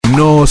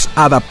Nos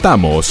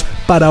adaptamos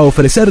para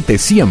ofrecerte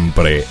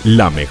siempre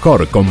la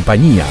mejor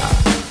compañía.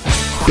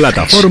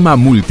 Plataforma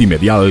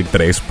Multimedial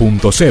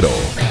 3.0.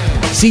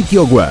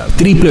 Sitio web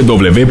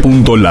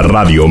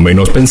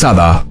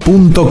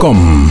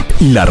www.laradio-pensada.com.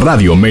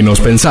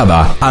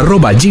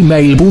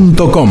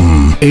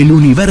 laradio-pensada@gmail.com. El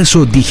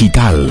universo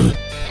digital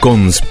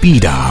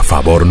conspira a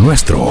favor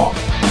nuestro.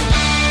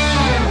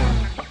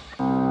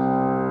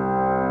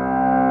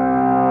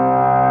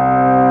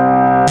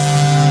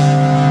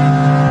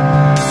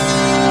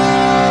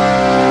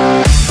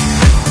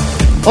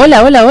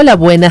 Hola, hola, hola,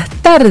 buenas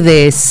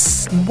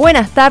tardes.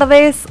 Buenas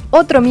tardes,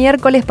 otro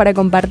miércoles para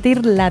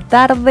compartir la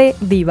tarde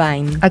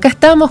Divine. Acá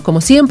estamos,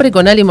 como siempre,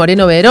 con Ali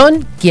Moreno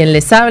Verón, quien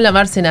les habla,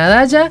 Marce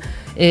Nadalla,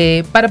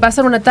 para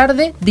pasar una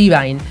tarde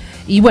Divine.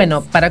 Y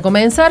bueno, para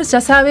comenzar,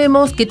 ya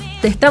sabemos que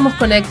estamos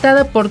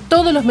conectadas por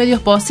todos los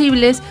medios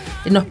posibles.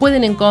 Nos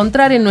pueden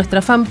encontrar en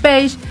nuestra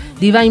fanpage,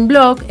 Divine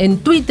Blog, en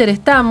Twitter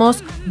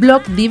estamos,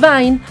 Blog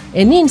Divine,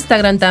 en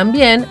Instagram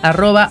también,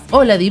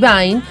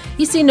 @holadivine,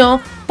 y si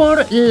no,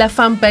 por la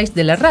fanpage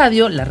de la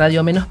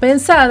radio menos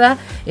pensada,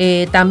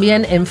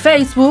 también en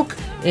Facebook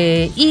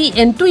y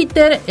en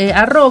Twitter,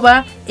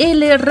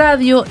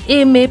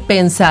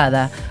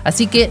 @LRadioMPensada.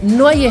 Así que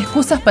no hay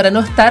excusas para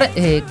no estar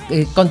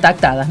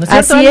contactadas, ¿no es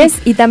cierto? Así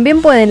es, y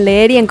también pueden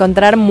leer y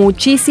encontrar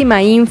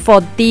muchísima info,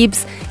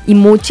 tips y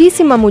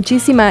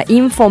muchísima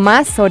info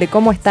más sobre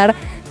cómo estar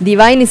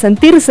Divine y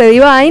sentirse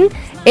Divine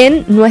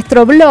en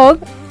nuestro blog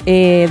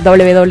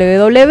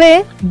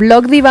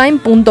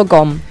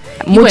www.blogdivine.com.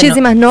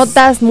 Muchísimas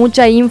notas,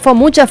 mucha info,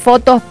 muchas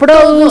fotos,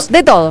 produce,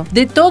 de todo.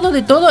 De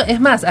todo, es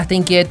más, hasta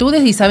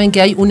inquietudes, y saben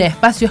que hay un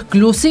espacio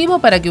exclusivo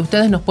para que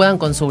ustedes nos puedan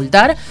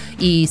consultar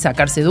y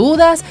sacarse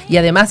dudas, y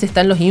además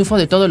están los infos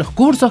de todos los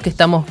cursos que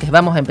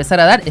vamos a empezar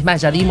a dar, es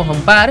más, ya dimos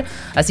un par,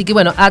 así que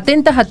bueno,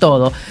 atentas a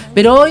todo,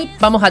 pero hoy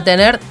vamos a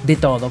tener de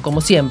todo,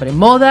 como siempre,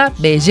 moda,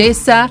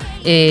 belleza,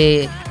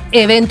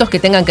 eventos que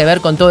tengan que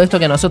ver con todo esto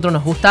que a nosotros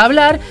nos gusta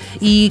hablar,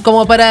 y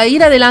como para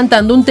ir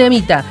adelantando un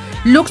temita,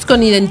 looks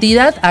con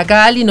identidad,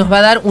 acá Ali nos va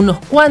a dar unos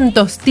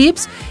cuantos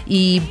tips.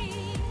 Y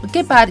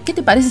 ¿qué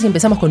te parece si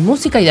empezamos con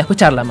música y después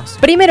charlamos?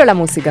 Primero la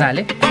música.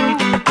 Dale.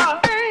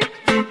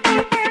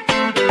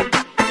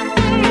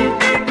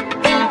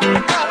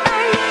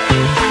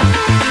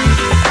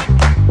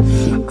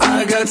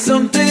 I got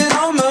something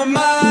on my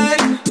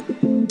mind,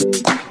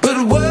 but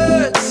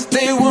words,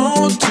 they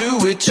won't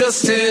do it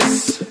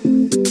justice.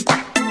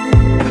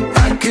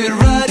 I could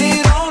write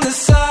it on the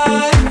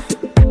side,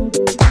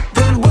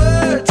 but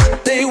words,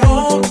 they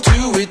won't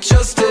do it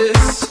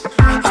justice.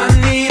 I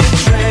need a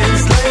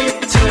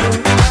translator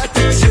at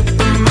the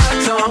tip of my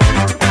tongue.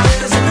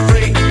 There's a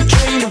freight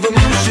train of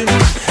emotion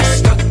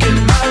stuck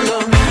in my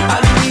lungs.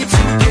 I need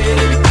to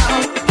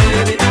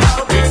get it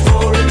out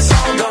before it's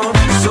all gone.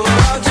 So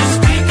I'll just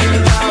speak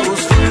in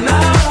vowels from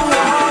now on.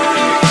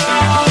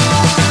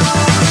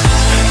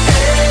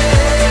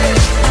 Hey,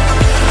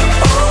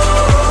 oh,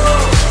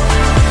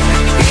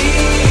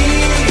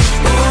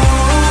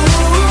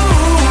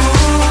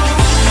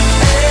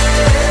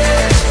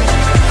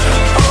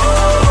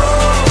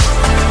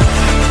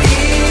 E,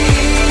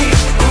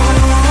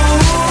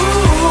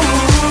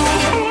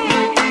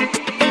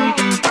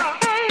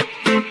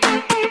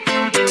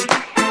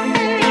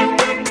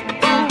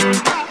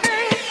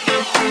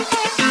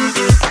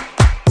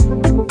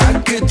 I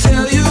could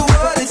tell you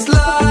what it's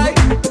like,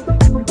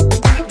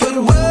 but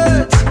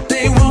words,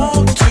 they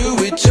won't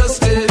do it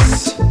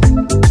justice.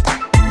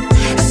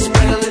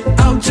 Spell it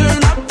out,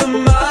 turn up the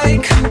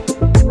mic,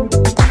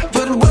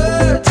 but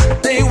words,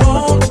 they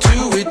won't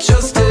do it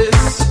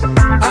justice.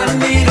 I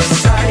need a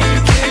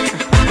psychic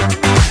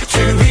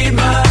to read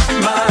my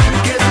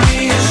mind, get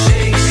me a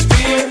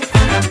Shakespeare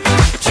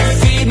to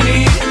feed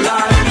me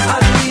lines. I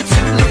need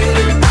to let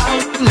it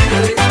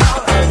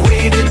out. I've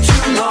waited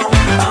too long.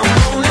 I'm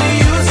only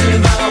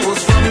using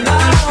vowels from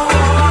now on.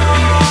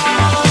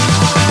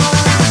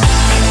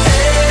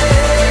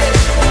 Hey,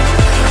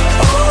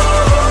 oh,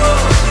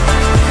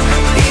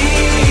 E,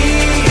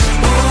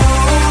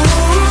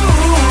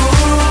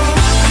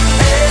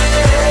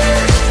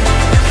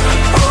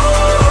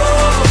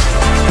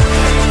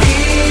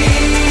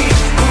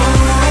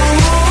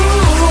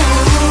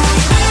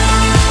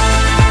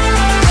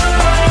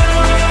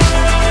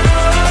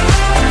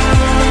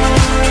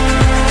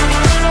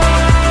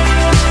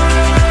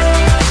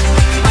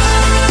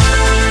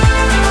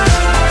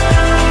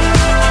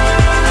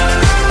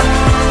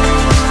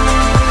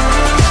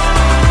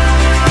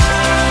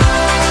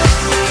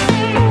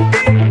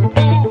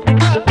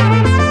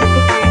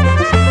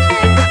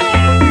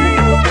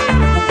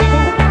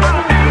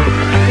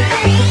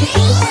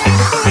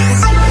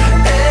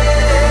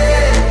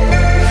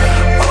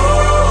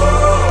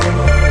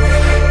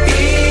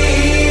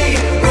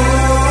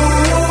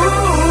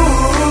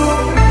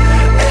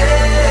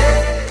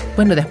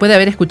 Bueno, después de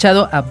haber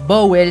escuchado a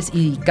Bowles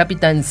y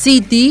Captain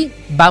City,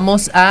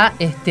 vamos a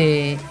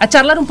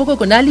charlar un poco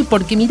con Ali,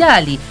 porque mira,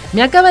 Ali,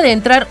 me acaba de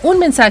entrar un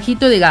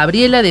mensajito de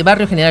Gabriela de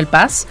Barrio General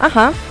Paz.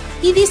 Ajá.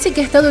 Y dice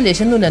que ha estado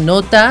leyendo una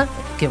nota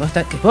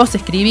que vos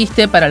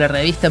escribiste para la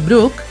revista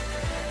Brooke,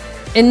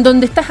 en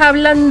donde estás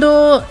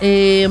hablando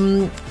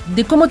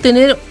de cómo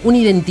tener una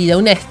identidad,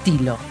 un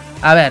estilo.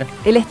 A ver.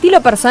 El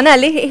estilo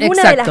personal es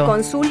una de las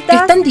consultas... Que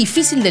es tan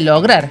difícil de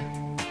lograr.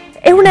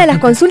 Es una de las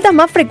consultas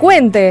más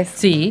frecuentes.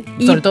 Sí,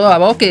 sobre todo a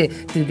vos que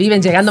te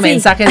viven llegando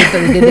mensajes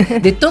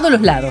de todos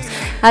los lados.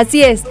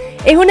 Así es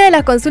una de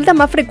las consultas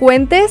más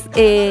frecuentes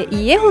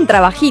y es un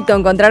trabajito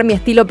encontrar mi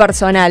estilo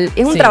personal.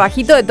 Es un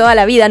trabajito de toda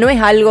la vida, no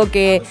es algo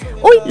que,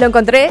 lo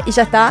encontré y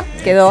ya está,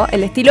 quedó.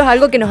 El estilo es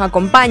algo que nos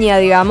acompaña,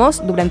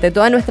 digamos, durante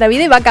toda nuestra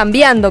vida y va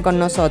cambiando con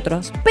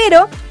nosotros.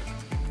 Pero,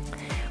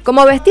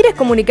 como vestir es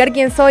comunicar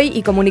quién soy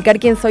y comunicar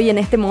quién soy en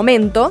este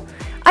momento,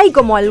 hay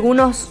como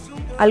algunos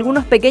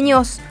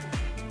pequeños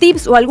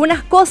tips o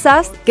algunas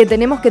cosas que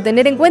tenemos que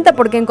tener en cuenta,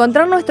 porque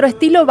encontrar nuestro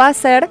estilo va a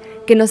hacer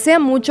que nos sea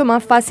mucho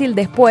más fácil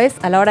después,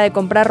 a la hora de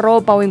comprar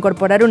ropa o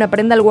incorporar una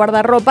prenda al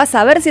guardarropa,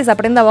 saber si esa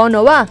prenda va o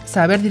no va.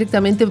 Saber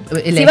directamente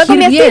elegir si va con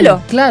mi bien,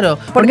 estilo. Claro.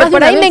 Porque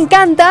por ahí me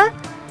encanta,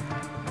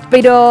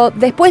 pero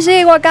después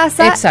llego a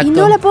casa y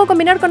no la puedo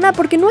combinar con nada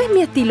porque no es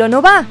mi estilo,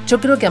 no va.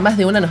 Yo creo que a más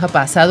de una nos ha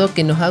pasado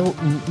que nos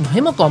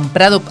hemos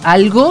comprado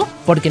algo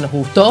porque nos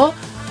gustó,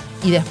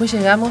 y después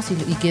llegamos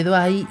y quedó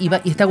ahí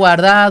y está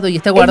guardado y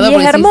está guardado. Y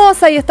es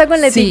hermosa y está con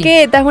la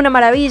etiqueta, es una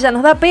maravilla,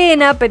 nos da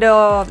pena,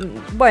 pero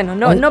bueno,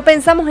 no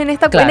pensamos en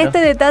este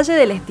detalle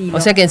del estilo. O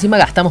sea que encima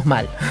gastamos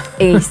mal.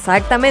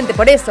 Exactamente,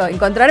 por eso,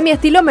 encontrar mi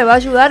estilo me va a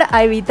ayudar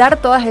a evitar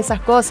todas esas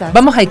cosas.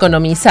 Vamos a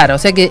economizar, o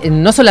sea que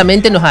no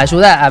solamente nos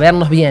ayuda a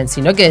vernos bien,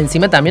 sino que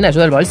encima también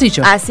ayuda el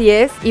bolsillo. Así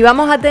es, y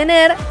vamos a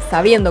tener,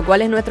 sabiendo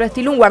cuál es nuestro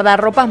estilo, un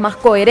guardarropas más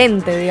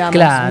coherente, digamos.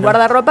 Claro. Un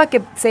guardarropas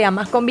que sea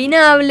más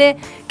combinable,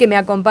 que me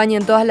acompañe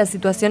en todas las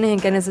situaciones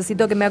en que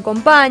necesito que me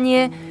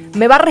acompañe,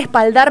 me va a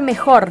respaldar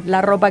mejor la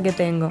ropa que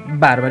tengo.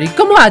 Bárbaro. ¿Y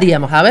cómo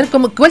haríamos? A ver,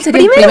 ¿cuál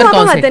sería el primer Primero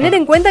vamos consejo? a tener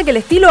en cuenta que el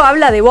estilo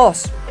habla de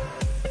vos.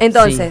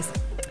 Entonces,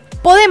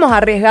 podemos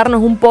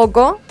arriesgarnos un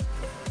poco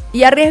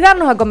y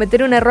arriesgarnos a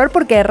cometer un error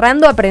porque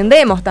errando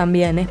aprendemos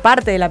también, es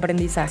parte del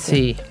aprendizaje.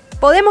 Sí.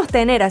 Podemos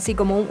tener así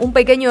como un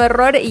pequeño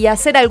error y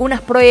hacer algunas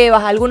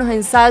pruebas, algunos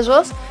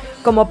ensayos,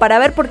 como para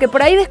ver, porque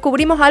por ahí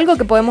descubrimos algo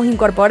que podemos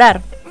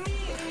incorporar.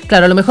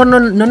 Claro, a lo mejor no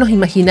nos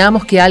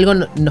imaginábamos que algo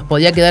nos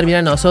podía quedar bien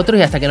a nosotros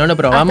y hasta que no lo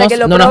probamos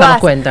no nos damos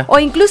cuenta. O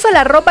incluso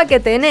la ropa que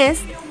tenés,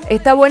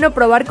 está bueno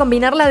probar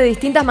combinarla de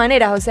distintas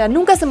maneras. O sea,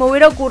 nunca se me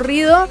hubiera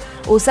ocurrido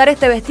usar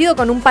este vestido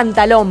con un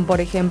pantalón,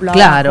 por ejemplo.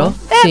 Claro, abajo.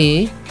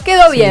 sí.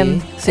 Quedó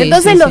bien. Sí,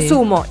 entonces sí, lo sí.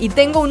 sumo y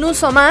tengo un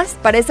uso más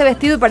para ese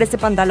vestido y para ese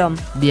pantalón.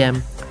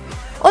 Bien.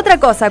 Otra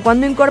cosa,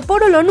 cuando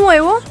incorporo lo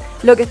nuevo,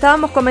 lo que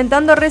estábamos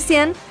comentando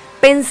recién,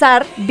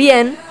 pensar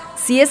bien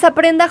si esa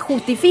prenda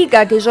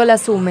justifica que yo la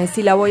asume,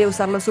 si la voy a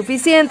usar lo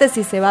suficiente,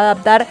 si se va a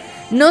adaptar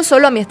no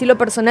solo a mi estilo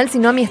personal,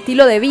 sino a mi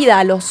estilo de vida,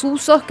 a los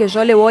usos que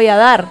yo le voy a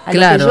dar, a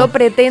lo que yo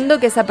pretendo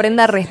que esa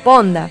prenda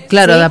responda.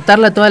 Claro, ¿sí?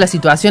 Adaptarla a todas las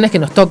situaciones que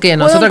nos toque a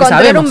nosotros que sabemos.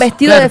 Puedo encontrar un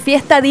vestido de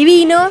fiesta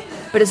divino,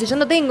 pero si yo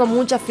no tengo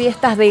muchas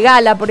fiestas de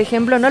gala, por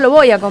ejemplo, no lo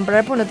voy a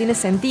comprar porque no tiene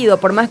sentido,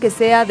 por más que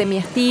sea de mi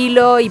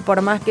estilo y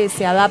por más que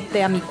se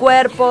adapte a mi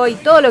cuerpo y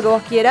todo lo que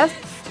vos quieras,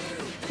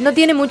 no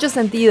tiene mucho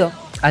sentido.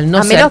 Al no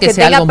a ser menos que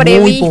sea tenga algo muy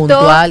previsto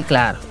puntual,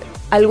 claro.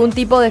 Algún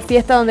tipo de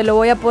fiesta donde lo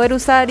voy a poder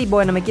usar y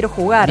bueno, me quiero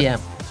jugar. Bien.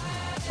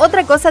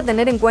 Otra cosa a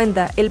tener en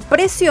cuenta, el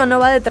precio no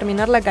va a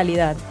determinar la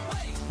calidad.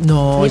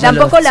 No, ni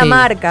tampoco la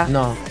marca.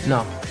 No.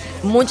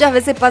 Muchas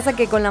veces pasa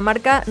que con la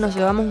marca nos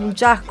llevamos un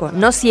chasco.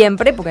 No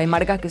siempre, porque hay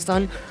marcas que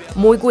son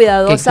muy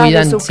cuidadosas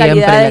de sus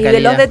calidades y de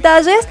los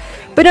detalles,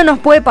 pero nos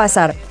puede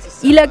pasar.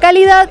 Y la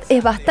calidad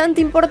es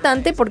bastante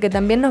importante porque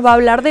también nos va a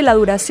hablar de la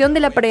duración de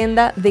la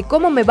prenda, de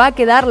cómo me va a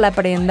quedar la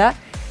prenda.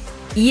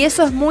 Y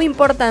eso es muy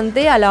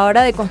importante a la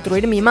hora de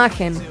construir mi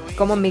imagen.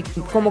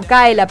 Cómo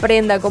cae la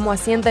prenda, cómo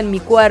asienta en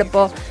mi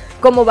cuerpo,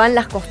 cómo van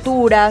las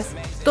costuras.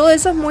 Todo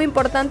eso es muy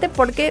importante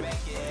porque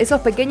esos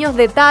pequeños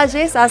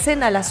detalles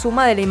hacen a la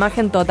suma de la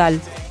imagen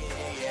total.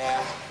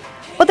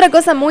 Otra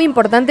cosa muy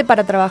importante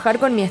para trabajar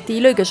con mi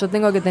estilo y que yo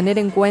tengo que tener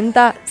en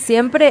cuenta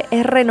siempre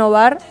es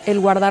renovar el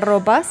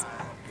guardarropas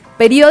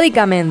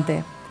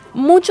periódicamente.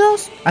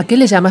 Muchos... ¿A qué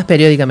le llamas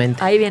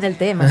periódicamente? Ahí viene el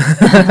tema.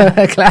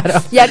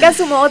 Claro. Y acá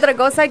sumo otra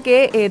cosa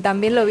que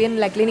también lo vi en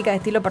la clínica de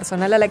estilo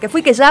personal a la que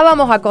fui, que ya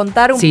vamos a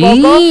contar un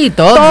poco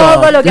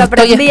todo lo que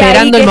aprendí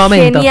ahí, que es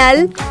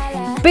genial.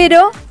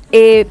 Pero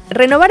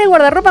renovar el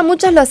guardarropa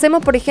muchos lo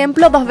hacemos, por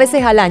ejemplo, 2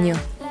 veces al año,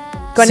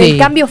 con el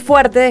cambio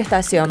fuerte de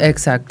estación.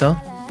 Exacto.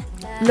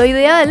 Lo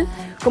ideal,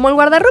 como el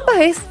guardarropa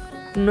es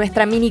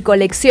nuestra mini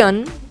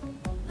colección,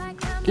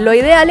 lo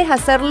ideal es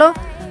hacerlo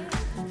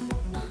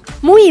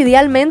muy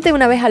idealmente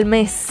una vez al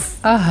mes.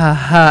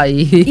 Ajá.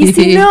 Y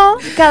si no,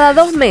 cada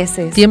 2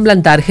 meses.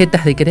 Tiemblan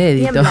tarjetas de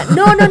crédito.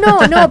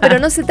 No, pero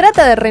no se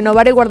trata de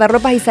renovar el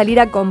guardarropas y salir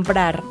a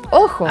comprar.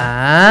 Ojo,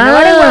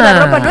 renovar el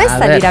guardarropa no es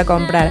salir a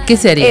comprar. ¿Qué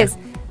sería? Es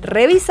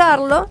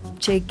revisarlo,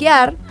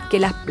 chequear que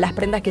las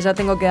prendas que ya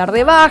tengo que dar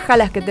de baja,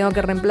 las que tengo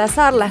que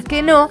reemplazar, las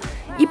que no.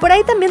 Y por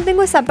ahí también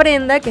tengo esa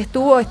prenda que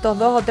estuvo estos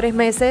 2 o 3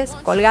 meses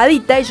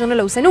colgadita y yo no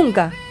la usé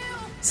nunca.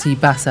 Sí,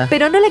 pasa.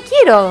 Pero no la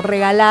quiero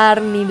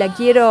regalar, ni la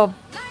quiero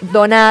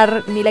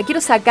donar, ni la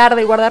quiero sacar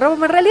del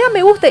guardarropa, en realidad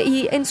me gusta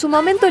y en su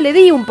momento le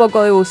di un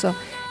poco de uso.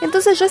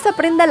 Entonces yo esa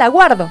prenda la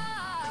guardo.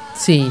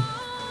 Sí.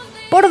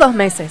 Por 2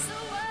 meses.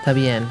 Está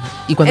bien.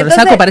 Y cuando la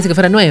saco parece que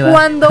fuera nueva.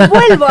 Cuando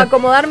vuelvo a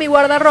acomodar mi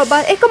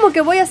guardarropa, es como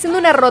que voy haciendo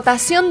una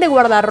rotación de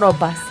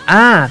guardarropas.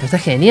 Ah, pero está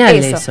genial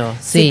eso.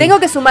 Sí. Si tengo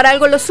que sumar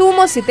algo, lo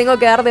sumo. Si tengo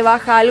que dar de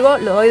baja algo,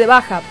 lo doy de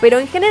baja. Pero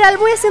en general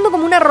voy haciendo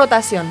como una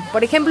rotación.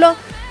 Por ejemplo,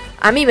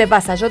 a mí me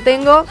pasa, yo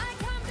tengo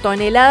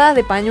toneladas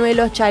de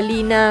pañuelos,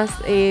 chalinas,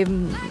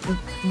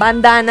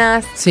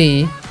 bandanas.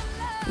 Sí.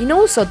 Y no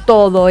uso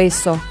todo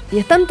eso. Y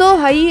están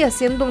todos ahí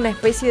haciendo una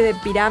especie de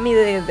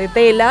pirámide de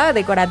tela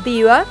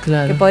decorativa.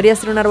 Claro. Que podría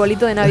ser un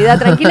arbolito de Navidad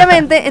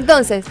tranquilamente.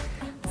 Entonces,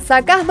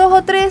 sacás 2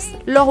 o 3,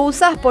 los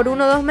usás por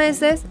 1 o 2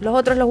 meses, los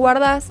otros los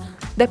guardás,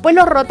 después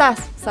los rotás,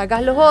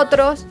 sacás los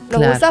otros,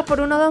 los usás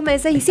por 1 o 2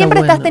 meses y siempre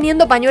estás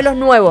teniendo pañuelos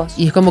nuevos.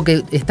 Y es como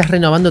que estás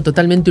renovando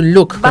totalmente un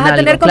look. Vas a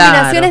tener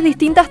combinaciones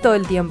distintas todo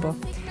el tiempo.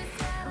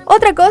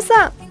 Otra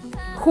cosa,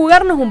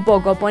 jugarnos un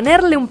poco,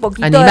 ponerle un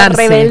poquito de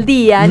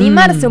rebeldía,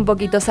 animarse un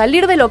poquito,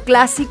 salir de lo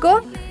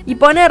clásico y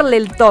ponerle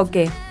el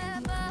toque.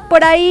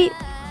 Por ahí,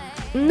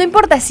 no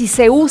importa si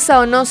se usa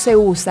o no se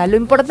usa, lo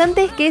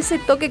importante es que ese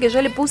toque que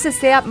yo le puse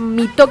sea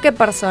mi toque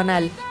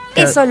personal.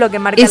 Claro. Eso es lo que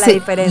marca la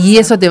diferencia. Y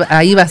eso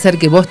ahí va a hacer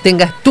que vos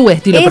tengas tu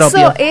estilo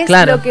propio. Eso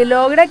es lo que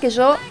logra que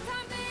yo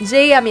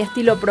llegue a mi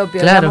estilo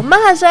propio. Claro. Digamos. Más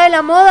allá de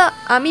la moda,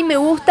 a mí me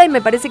gusta y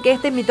me parece que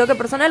este es mi toque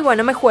personal.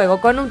 Bueno, me juego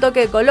con un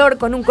toque de color,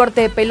 con un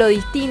corte de pelo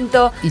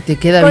distinto. Y te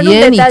queda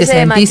bien y te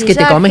sentís que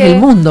te comes el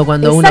mundo.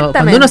 Cuando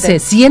uno se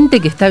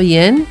siente que está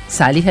bien,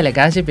 salís a la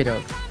calle, pero...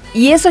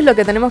 Y eso es lo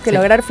que tenemos que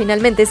lograr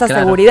finalmente, esa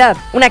seguridad.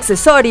 Un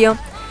accesorio.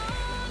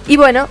 Y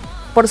bueno,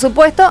 por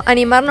supuesto,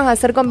 animarnos a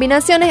hacer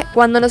combinaciones.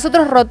 Cuando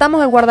nosotros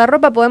rotamos el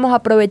guardarropa podemos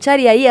aprovechar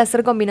y ahí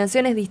hacer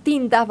combinaciones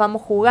distintas.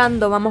 Vamos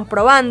jugando, vamos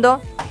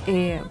probando.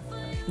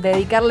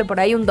 Dedicarle por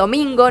ahí un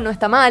domingo, no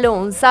está malo,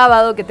 un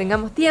sábado que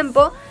tengamos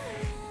tiempo,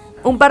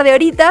 un par de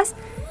horitas,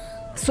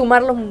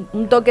 sumarlos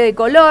un toque de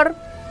color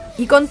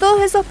y con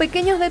todos esos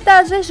pequeños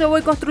detalles yo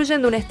voy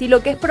construyendo un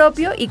estilo que es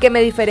propio y que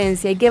me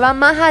diferencia y que va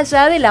más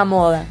allá de la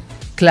moda.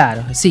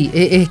 Claro, sí,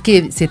 es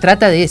que se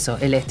trata de eso,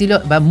 el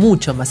estilo va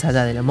mucho más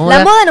allá de la moda.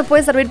 La moda nos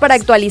puede servir para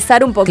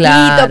actualizar un poquito,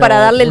 para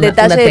darle el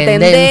detalle de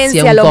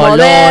tendencia, lo color,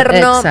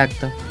 moderno.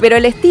 Exacto. Pero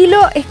el estilo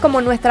es como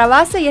nuestra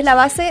base y es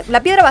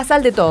la piedra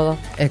basal de todo.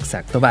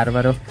 Exacto,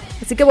 bárbaro.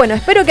 Así que bueno,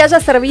 espero que haya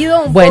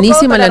servido un Buenísima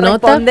poco para la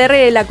nota.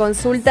 Responder la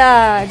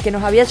consulta que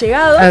nos había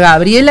llegado. A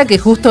Gabriela, que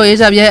justo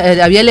ella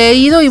había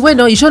leído y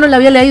bueno, y yo no la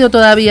había leído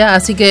todavía,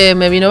 así que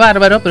me vino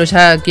bárbaro, pero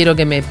ya quiero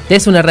que me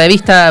des una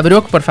revista,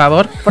 Brooke, por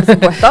favor. Por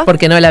supuesto.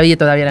 Porque no la vi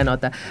todavía la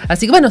nota.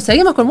 Así que bueno,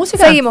 ¿seguimos con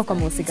música? Seguimos con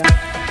música.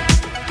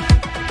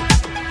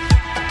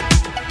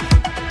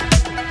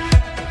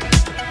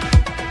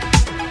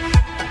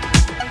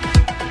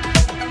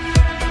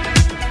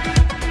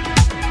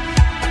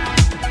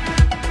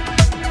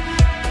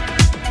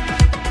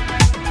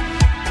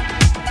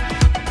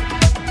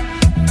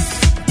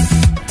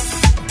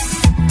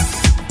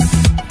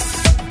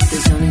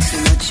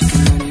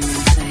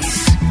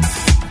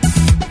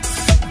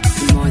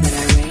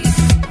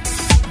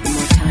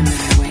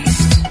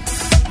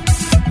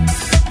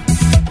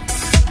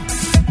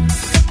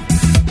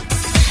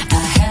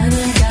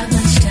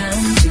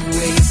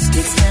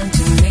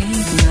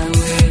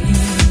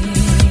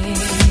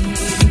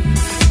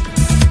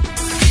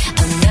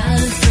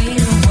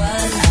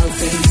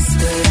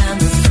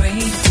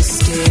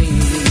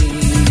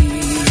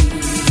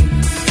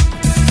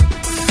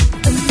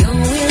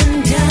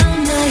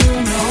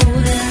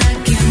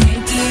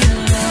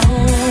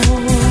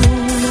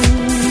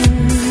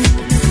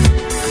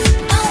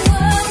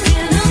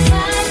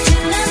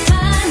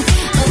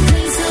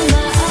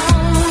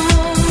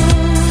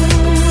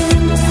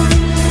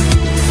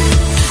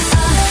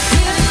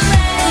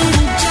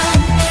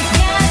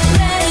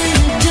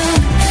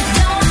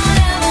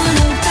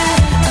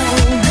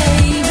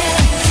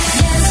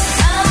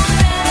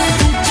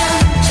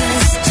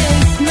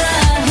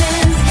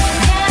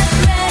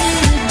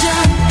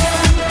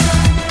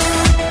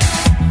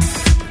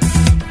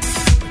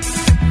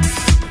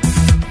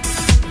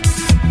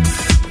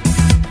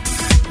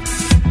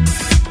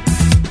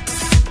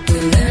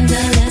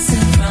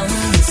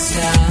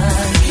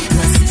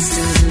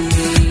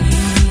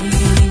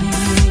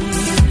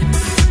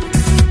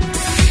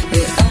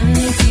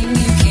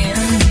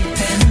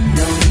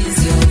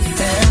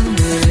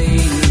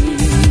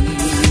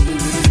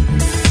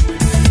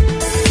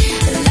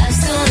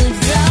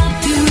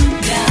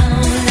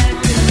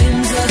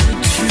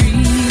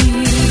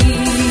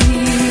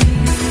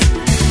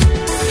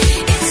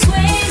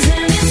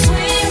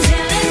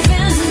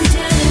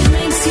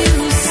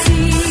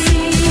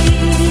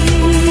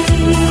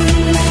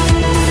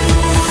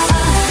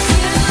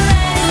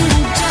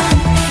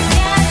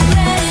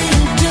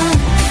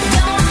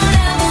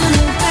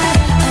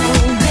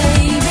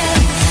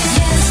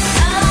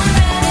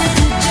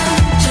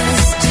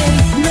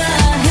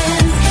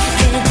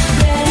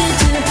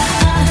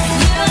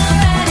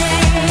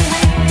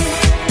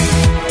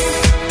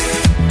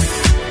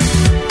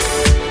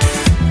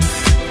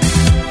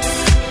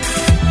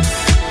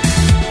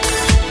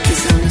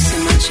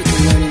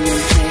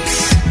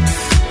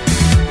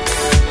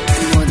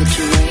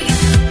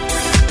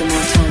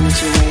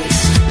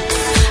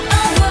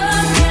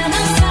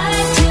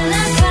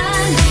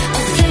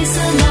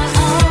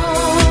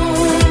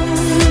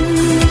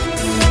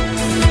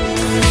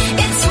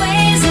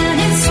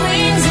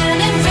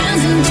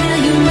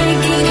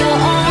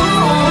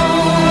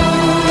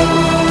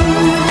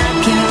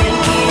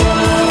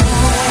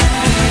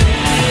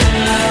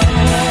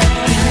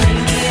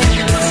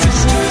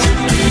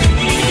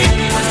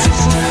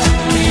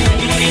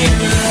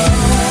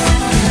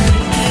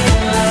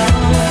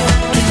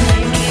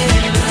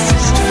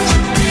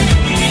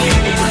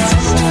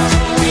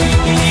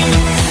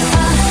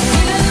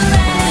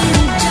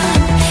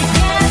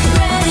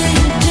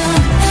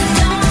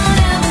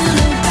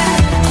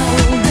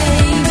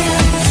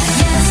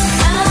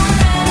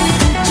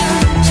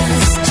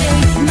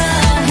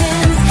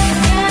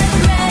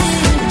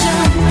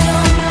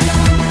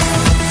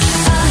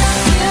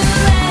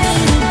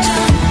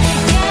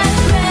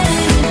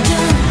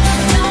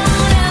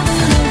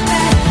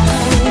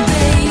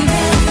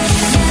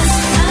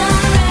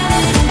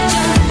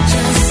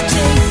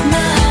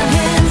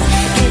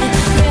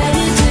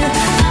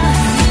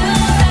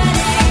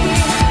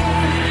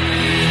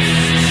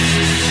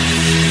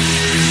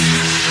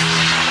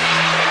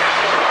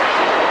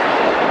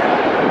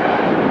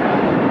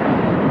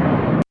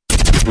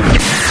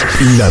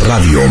 La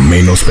radio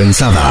menos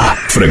pensada.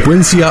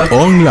 Frecuencia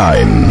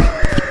online.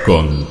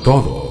 Con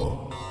todo.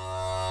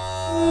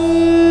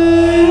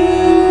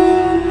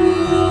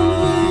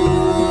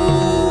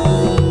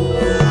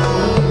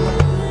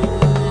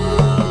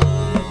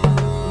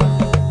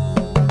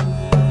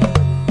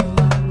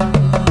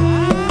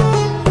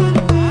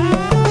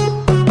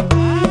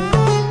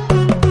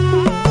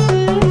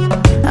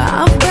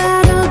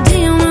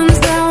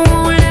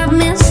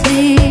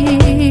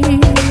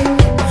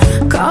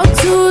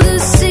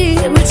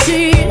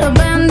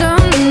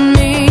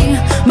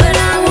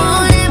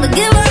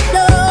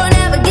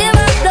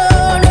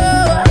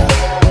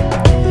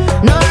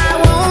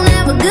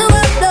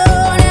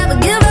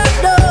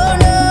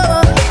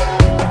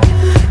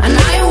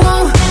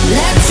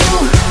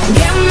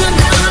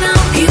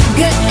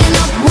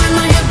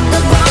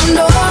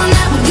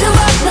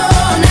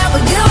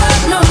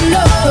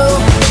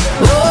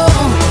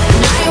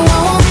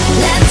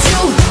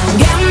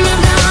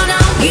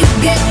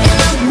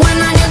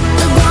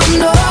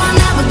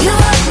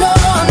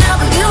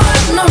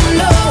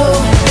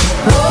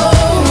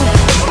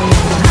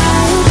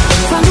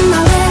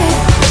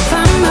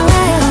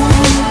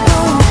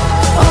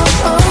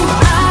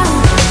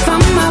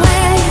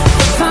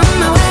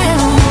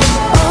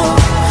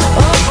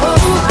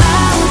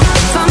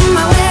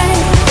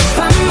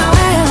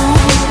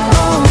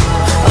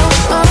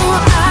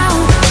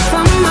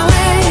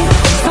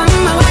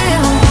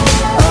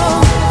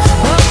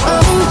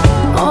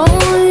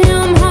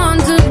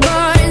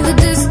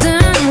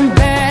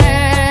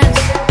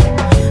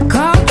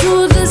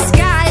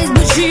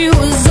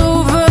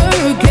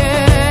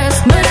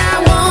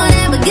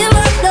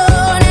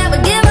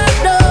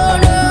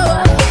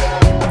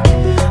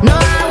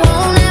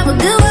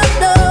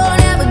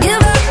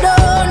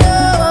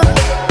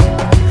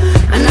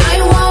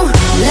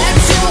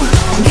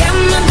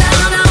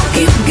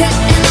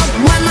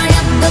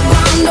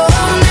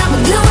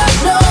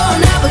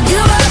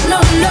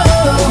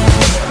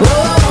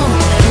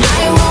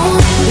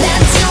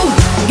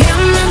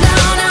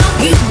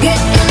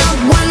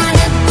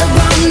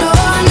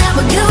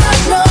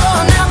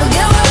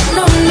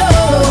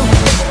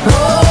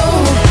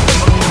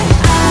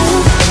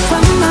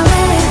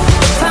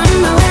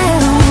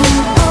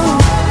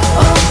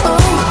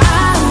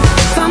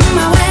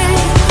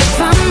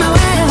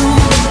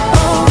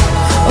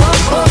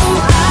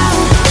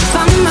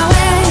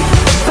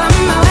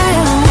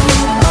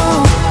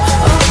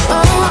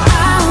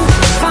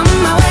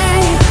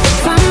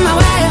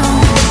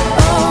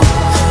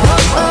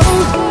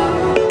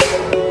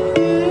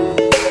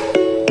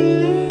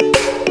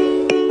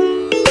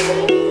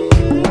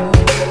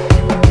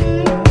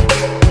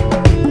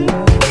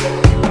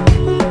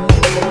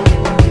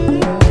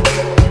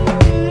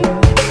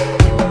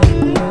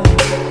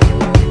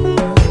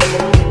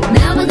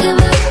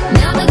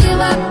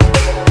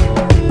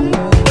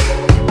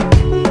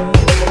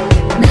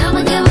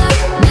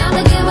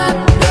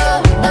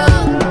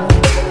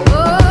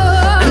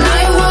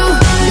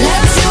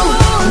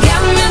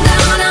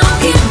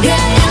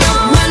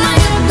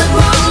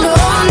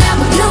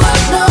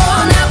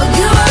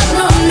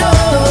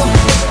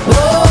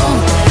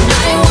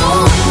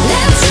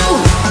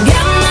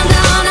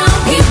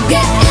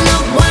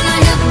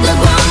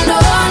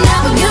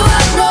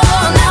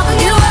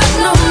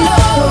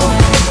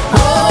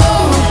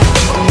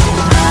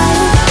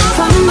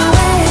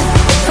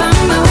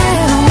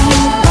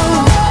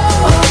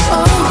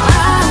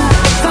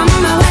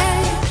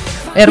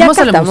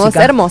 Hermosa la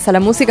música. Hermosa la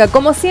música.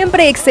 Como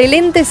siempre,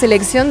 excelente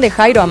selección de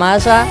Jairo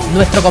Amaya.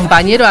 Nuestro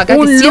compañero acá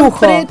que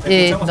siempre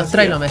nos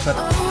trae lo mejor.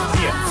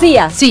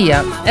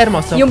 Sia,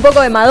 hermoso. Y un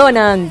poco de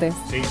Madonna antes.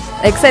 Sí.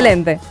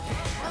 Excelente.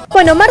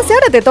 Bueno, Marce,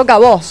 ahora te toca a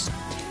vos.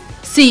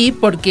 Sí,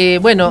 porque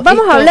bueno...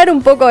 Vamos a hablar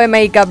un poco de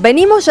make-up.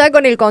 Venimos ya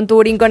con el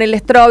contouring, con el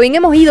strobing.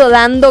 Hemos ido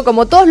dando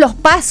como todos los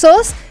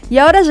pasos y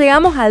ahora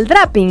llegamos al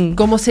draping.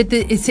 Como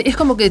es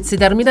como que se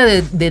termina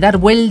de dar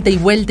vuelta y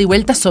vuelta y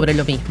vuelta sobre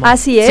lo mismo.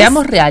 Así es.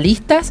 Seamos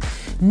realistas,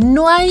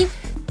 no hay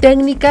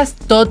técnicas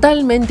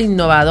totalmente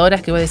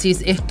innovadoras que vos decís,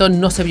 esto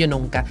no se vio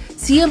nunca.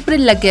 Siempre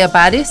la que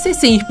aparece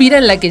se inspira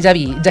en la que ya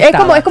vi.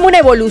 Es como una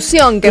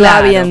evolución que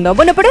va viendo.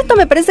 Bueno, pero esto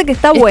me parece que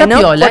está bueno,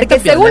 piola, porque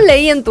según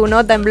leí en tu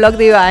nota en Blog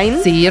Divine...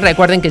 Sí,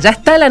 recuerden que ya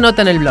está la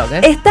nota en el blog.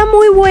 Está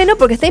muy bueno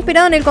porque está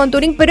inspirado en el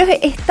contouring, pero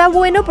está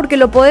bueno porque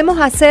lo podemos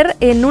hacer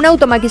en un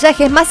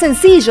automaquillaje. Es más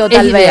sencillo,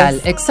 tal vez. Es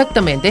ideal,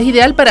 exactamente. Es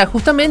ideal para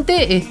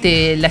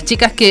justamente las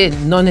chicas que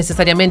no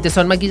necesariamente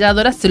son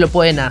maquilladoras, se lo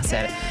pueden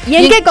hacer. ¿Y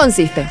en qué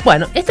consiste?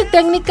 Bueno, esta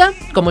técnica,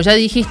 como ya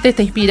dijiste,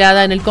 está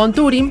inspirada en el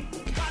contouring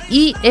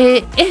y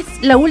es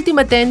la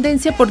última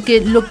tendencia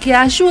porque lo que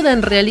ayuda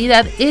en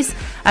realidad es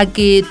a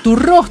que tu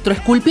rostro,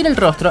 esculpir el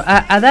rostro,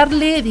 a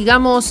darle,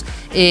 digamos,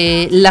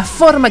 la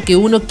forma que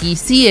uno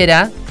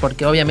quisiera,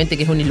 porque obviamente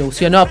que es una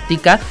ilusión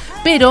óptica,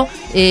 pero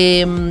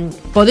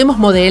podemos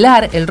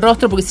modelar el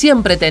rostro, porque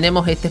siempre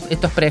tenemos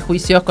estos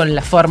prejuicios con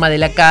la forma de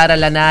la cara,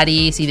 la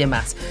nariz y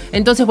demás.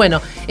 Entonces,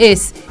 bueno,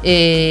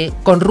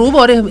 con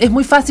rubores es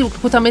muy fácil,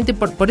 justamente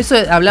por eso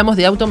hablamos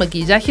de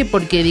automaquillaje,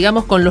 porque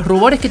digamos con los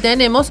rubores que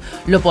tenemos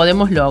lo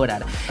podemos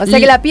lograr. O sea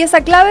que la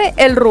pieza clave,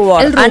 el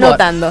rubor.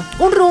 Anotando.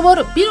 Un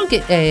rubor, vieron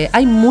que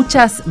hay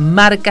muchas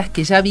marcas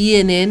que ya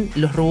vienen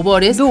los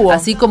rubores, Dúo.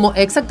 Así como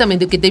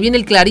exactamente, que te viene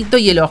el clarito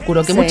y el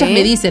oscuro, que Sí. muchas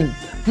me dicen,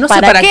 no sé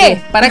 ¿Para para qué?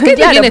 qué. ¿Para qué te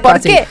Claro, viene ¿por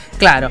esto así? qué?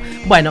 Claro.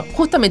 Bueno,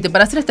 justamente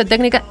para hacer esta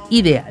técnica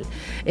ideal.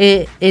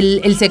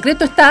 El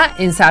secreto está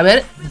en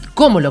saber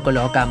cómo lo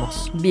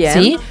colocamos. Bien.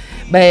 ¿Sí?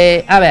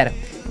 A ver,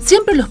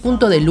 siempre los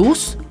puntos de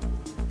luz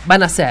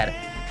van a ser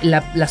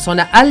la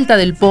zona alta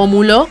del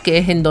pómulo, que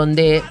es en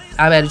donde...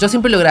 A ver, yo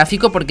siempre lo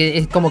grafico porque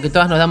es como que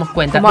todas nos damos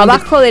cuenta. Como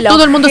abajo de la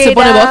todo el mundo se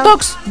pone ojera.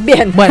 botox.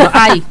 Bien. Bueno,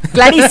 ahí.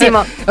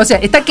 Clarísimo. O sea,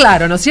 está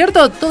claro, ¿no es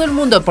cierto? Todo el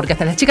mundo, porque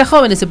hasta las chicas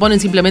jóvenes se ponen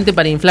simplemente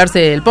para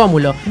inflarse el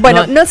pómulo.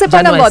 Bueno, no se ya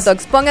pongan no es.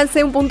 botox,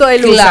 pónganse un punto de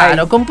luz.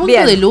 Claro, ahí. con punto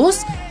Bien. de luz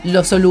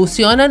lo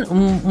solucionan,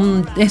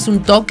 es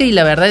un toque y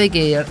la verdad es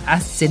que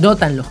se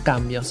notan los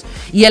cambios.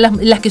 Y a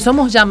las que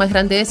somos ya más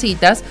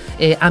grandecitas,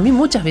 a mí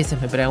muchas veces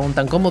me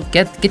preguntan,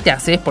 ¿qué te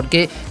haces? ¿Por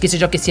qué? ¿Qué sé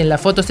yo? Que si en la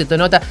foto se te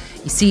nota.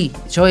 Y sí,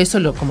 yo eso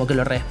como que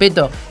lo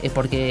respeto,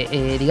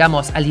 porque,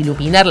 digamos, al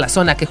iluminar la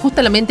zona, que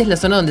justamente es la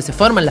zona donde se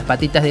forman las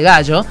patitas de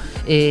gallo,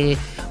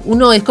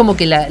 uno es como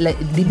que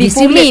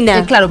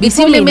Difumina. claro,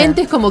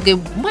 visiblemente es como que,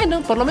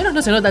 bueno, por lo menos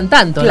no se notan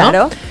tanto,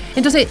 Claro. ¿no?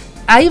 Entonces,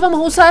 ahí vamos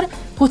a usar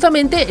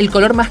justamente el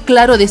color más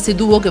claro de ese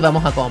dúo que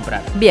vamos a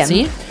comprar. Bien.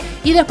 ¿Sí?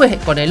 Y después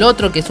con el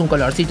otro, que es un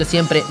colorcito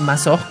siempre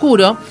más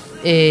oscuro,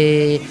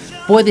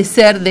 puede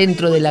ser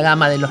dentro de la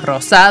gama de los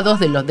rosados,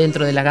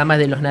 dentro de la gama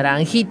de los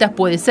naranjitas,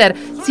 puede ser.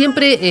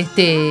 Siempre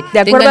de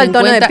acuerdo tengan al en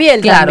tono cuenta, de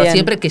piel claro, también.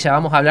 siempre que ya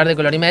vamos a hablar de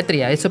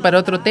colorimetría, eso para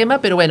otro tema,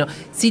 pero bueno,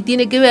 sí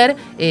tiene que ver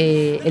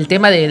el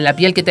tema de la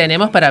piel que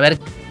tenemos para ver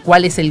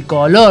cuál es el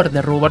color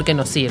de rubor que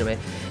nos sirve.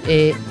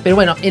 Pero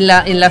bueno, en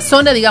la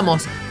zona,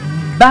 digamos,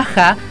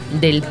 baja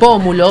del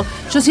pómulo,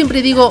 yo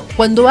siempre digo,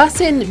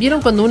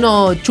 ¿vieron cuando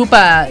uno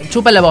chupa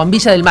la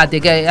bombilla del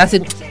mate, que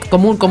hace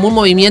como un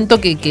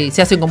movimiento que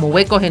se hacen como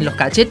huecos en los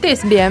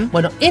cachetes? Bien.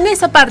 Bueno, en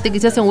esa parte que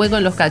se hace un hueco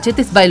en los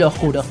cachetes va el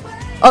oscuro.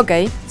 Ok.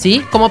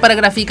 ¿Sí? Como para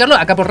graficarlo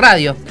acá por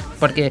radio.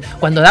 Porque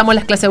cuando damos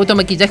las clases de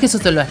automaquillaje, eso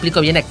se lo explico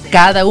bien a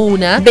cada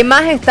una. De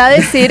más está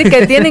decir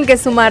que tienen que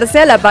sumarse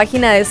a la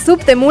página de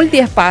Subte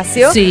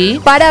Multiespacio Sí.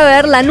 para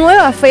ver la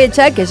nueva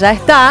fecha que ya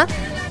está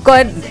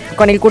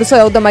con el curso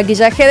de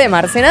automaquillaje de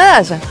Marce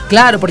Nadalla.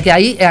 Claro, porque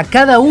ahí a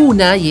cada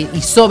una y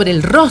sobre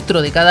el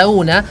rostro de cada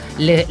una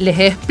les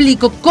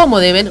explico cómo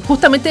deben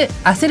justamente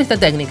hacer esta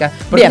técnica.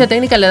 Porque Bien. esta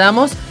técnica la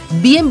damos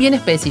bien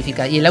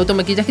específica. Y el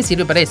automaquillaje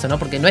sirve para eso, ¿no?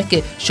 Porque no es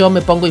que yo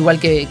me pongo igual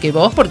que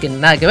vos, porque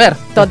nada que ver.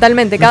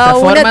 Totalmente, cada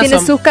Nuestras una formas tiene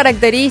son- sus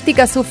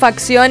características, sus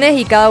facciones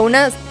y cada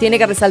una tiene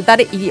que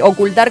resaltar y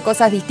ocultar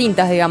cosas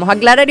distintas, digamos,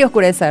 aclarar y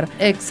oscurecer.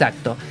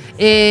 Exacto.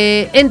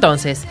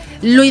 Entonces,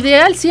 lo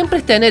ideal siempre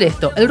es tener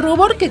esto, el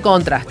rubor que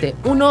contraste,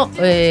 uno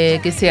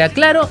que sea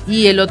claro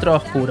y el otro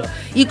oscuro.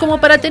 Y como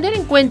para tener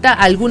en cuenta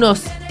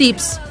algunos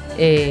tips,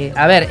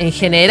 a ver, en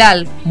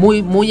general,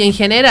 muy en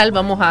general,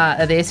 vamos a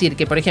decir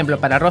que, por ejemplo,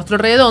 para rostro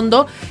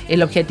redondo,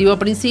 el objetivo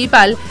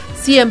principal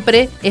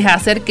siempre es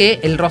hacer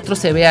que el rostro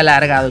se vea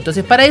alargado.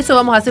 Entonces, para eso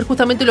vamos a hacer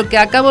justamente lo que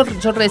acabo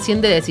yo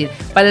recién de decir.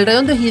 Para el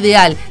redondo es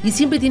ideal y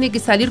siempre tiene que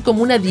salir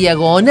como una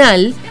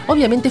diagonal,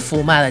 obviamente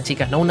fumada,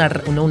 chicas, no una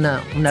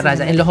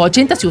raya. En los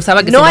 80 se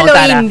usaba que No se a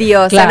notara. lo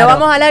indio, o sea, Claro. no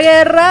vamos a la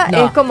guerra,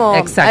 No, es como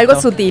exacto. algo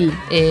sutil.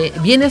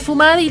 Viene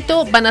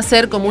fumadito, van a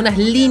ser como unas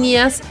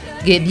líneas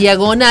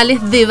diagonales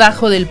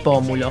debajo del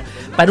pómulo.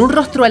 Para un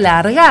rostro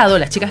alargado,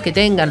 las chicas que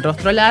tengan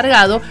rostro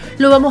alargado,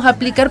 lo vamos a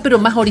aplicar pero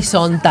más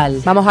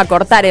horizontal. Vamos a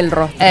cortar el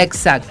rostro.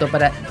 Exacto,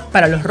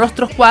 para los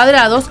rostros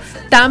cuadrados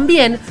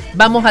también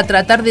vamos a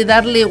tratar de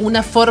darle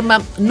una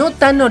forma no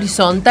tan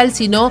horizontal,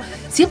 sino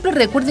siempre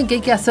recuerden que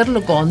hay que hacer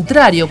lo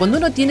contrario. Cuando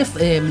uno tiene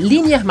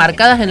líneas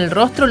marcadas en el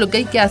rostro, lo que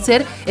hay que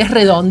hacer es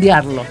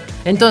redondearlo.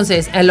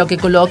 Entonces, en lo que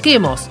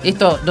coloquemos,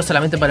 esto no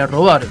solamente para el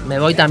rubor, me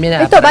voy también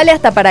a... Esto vale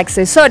hasta para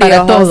accesorios,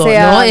 para todo, o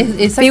sea, ¿no?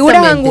 Exactamente.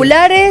 figuras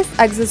angulares,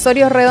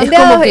 accesorios Es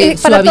redondeados, como que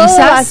para todo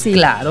suavizás, así.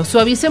 claro,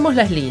 suavicemos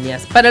las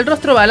líneas. Para el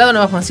rostro ovalado no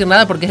vamos a decir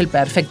nada porque es el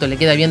perfecto, le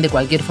queda bien de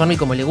cualquier forma y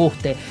como le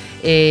guste.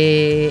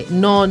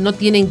 No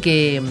tienen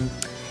que,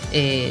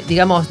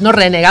 digamos, no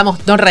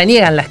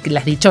reniegan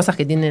las dichosas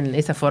que tienen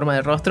esa forma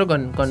de rostro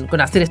con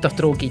hacer estos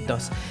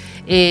truquitos.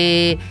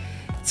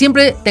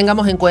 Siempre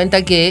tengamos en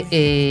cuenta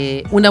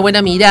que una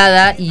buena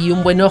mirada y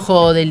un buen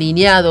ojo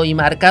delineado y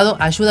marcado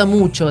ayuda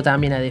mucho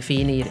también a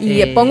definir.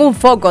 Y pongo un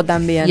foco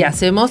también. Y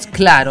hacemos,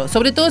 claro,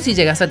 sobre todo si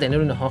llegas a tener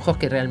unos ojos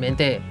que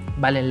realmente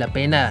valen la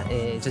pena.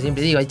 Yo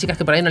siempre digo, hay chicas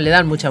que por ahí no le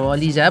dan mucha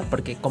bolilla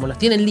porque como los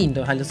tienen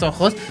lindos a los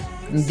ojos,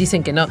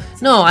 dicen que no.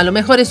 No, a lo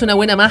mejor es una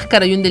buena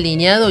máscara y un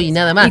delineado y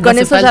nada más. Y con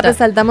no hace eso falta. ya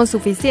resaltamos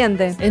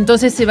suficiente.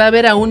 Entonces se va a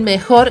ver aún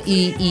mejor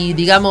y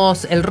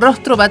digamos, el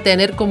rostro va a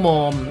tener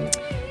como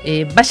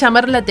va a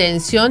llamar la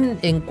atención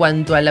en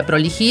cuanto a la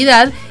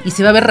prolijidad y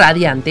se va a ver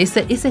radiante.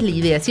 Esa es la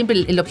idea.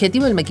 Siempre el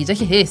objetivo del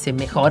maquillaje es ese,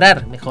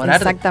 mejorar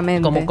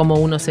exactamente como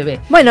uno se ve.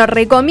 Bueno,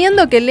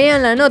 recomiendo que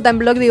lean la nota en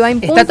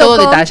blogdivine.com. Está todo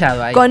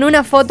detallado ahí. Con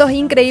unas fotos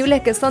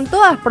increíbles que son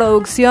todas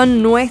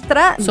producción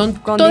nuestra. Son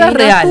con todas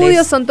reales.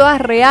 Estudios, son todas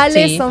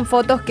reales, Sí. son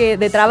fotos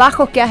de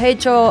trabajos que has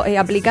hecho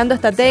aplicando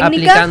esta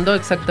técnica. Aplicando,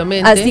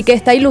 exactamente. Así que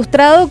está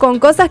ilustrado con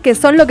cosas que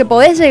son lo que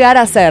podés llegar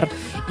a hacer.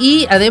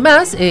 Y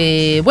además,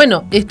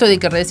 bueno, esto de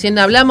que recién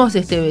hablamos,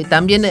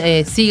 también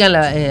sigan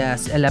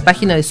la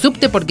página de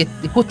Subte, porque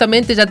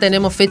justamente ya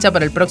tenemos fecha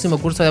para el próximo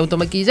curso de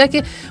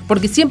automaquillaje,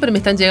 porque siempre me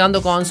están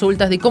llegando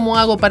consultas de cómo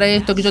hago para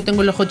esto, que yo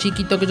tengo el ojo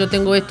chiquito, que yo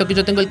tengo esto, que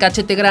yo tengo el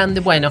cachete grande.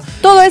 Bueno,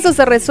 todo eso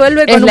se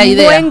resuelve con un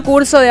buen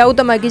curso de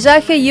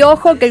automaquillaje, y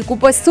ojo que el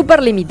cupo es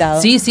súper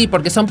limitado. Sí,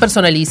 porque son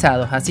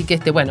personalizados. Así que,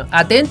 bueno,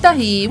 atentas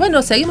y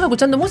bueno, ¿seguimos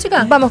escuchando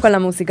música? Vamos con la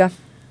música.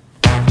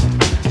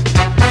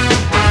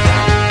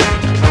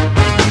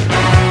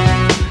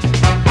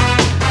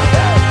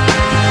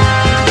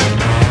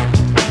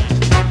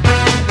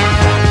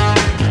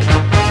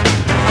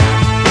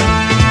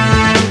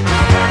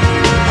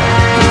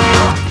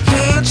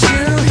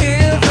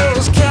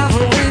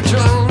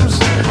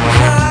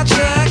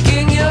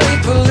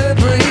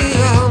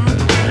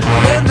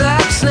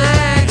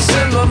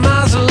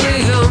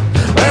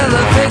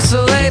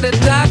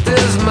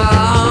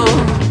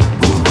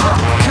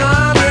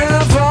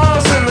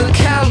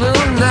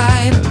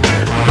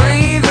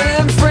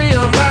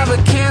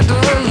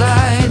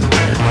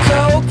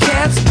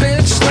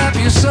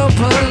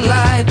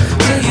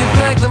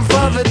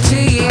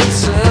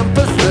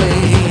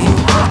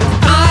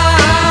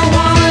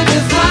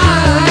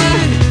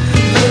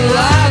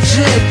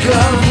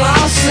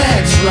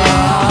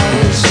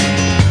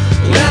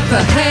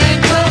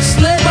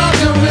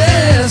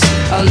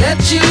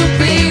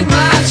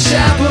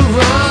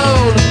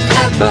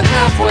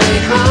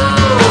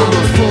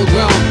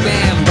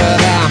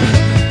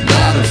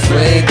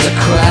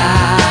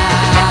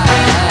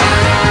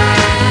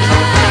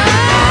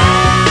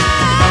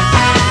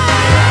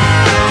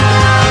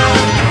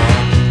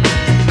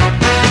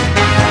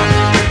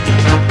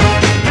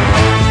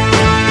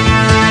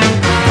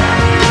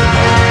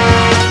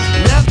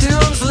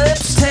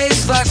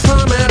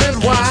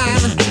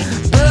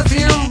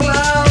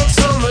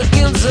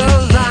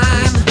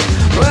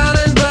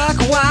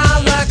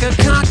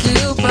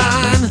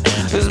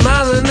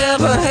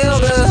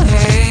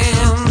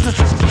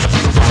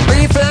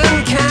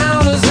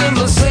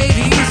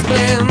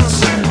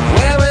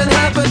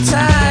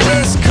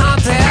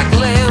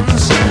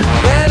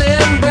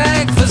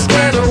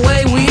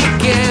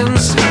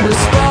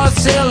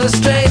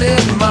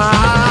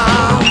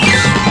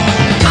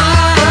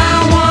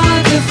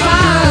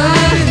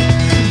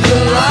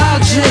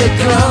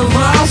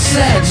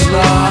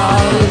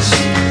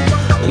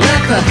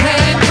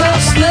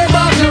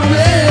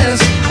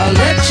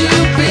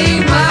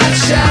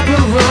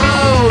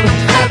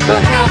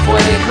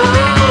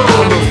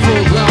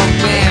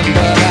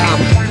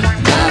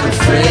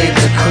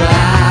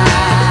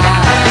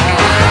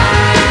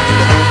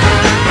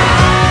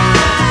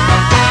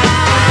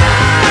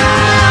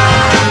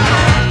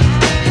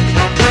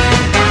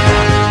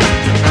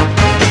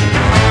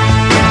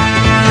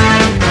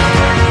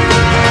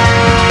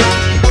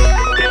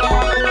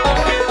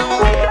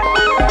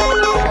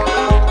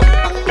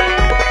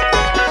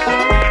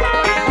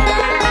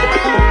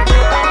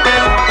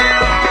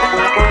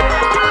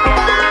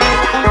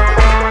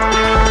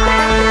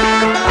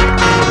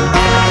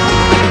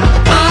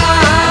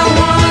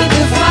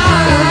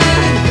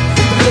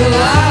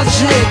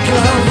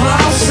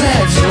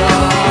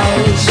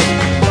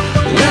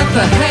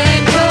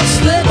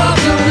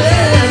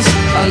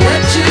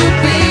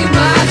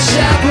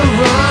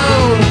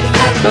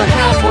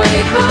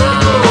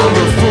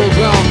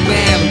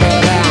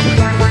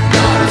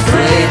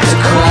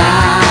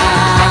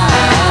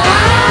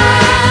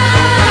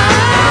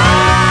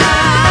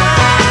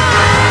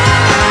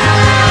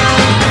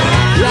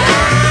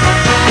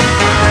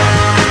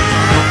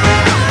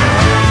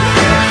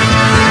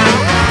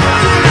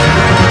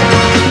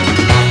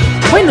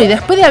 Y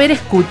después de haber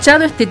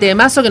escuchado este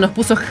temazo que nos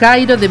puso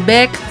Jairo de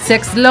Beck,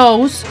 Sex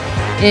Lows,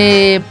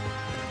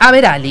 a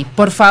ver, Ali,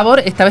 por favor,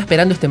 estaba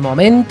esperando este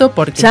momento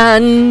porque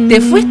te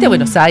fuiste a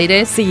Buenos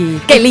Aires.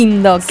 Sí, qué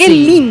lindo,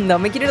 lindo,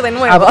 me quiero ir de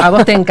nuevo. A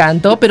vos te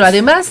encantó, pero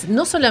además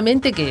no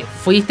solamente que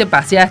fuiste,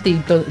 paseaste y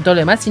todo lo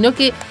demás, sino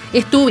que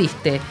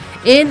estuviste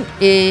en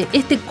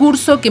este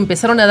curso que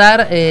empezaron a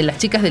dar las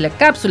chicas de la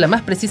cápsula,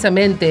 más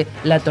precisamente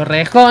la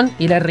Torrejón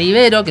y la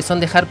Rivero, que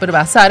son de Harper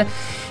Bazaar.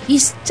 Y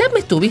ya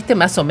me estuviste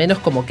más o menos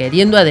como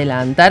queriendo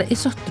adelantar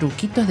esos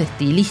truquitos de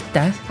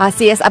estilistas.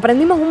 Así es,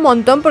 aprendimos un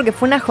montón porque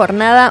fue una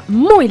jornada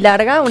muy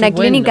larga, una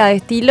clínica de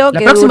estilo. La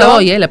próxima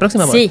voy.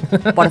 Sí,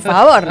 por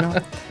favor, ¿no?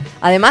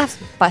 Además,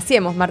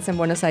 paseemos Marce en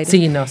Buenos Aires.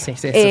 Sí.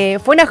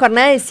 Fue una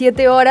jornada de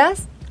 7 horas,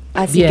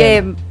 así bien,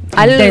 que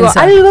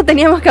Algo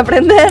teníamos que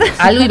aprender.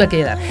 Algo iba a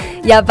quedar.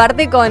 Y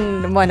aparte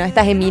con,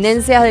 estas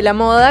eminencias de la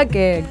moda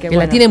que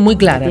la tienen muy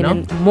clara, ¿no?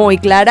 Muy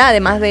clara.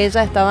 Además de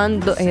ellas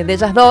de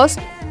ellas dos,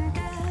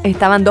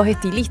 estaban dos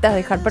estilistas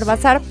de Harper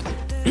Bazaar.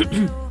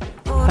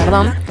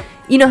 Perdón.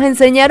 Y nos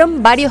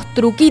enseñaron varios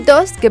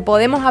truquitos que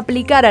podemos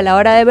aplicar a la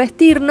hora de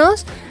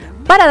vestirnos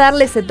para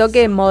darle ese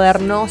toque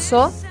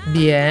modernoso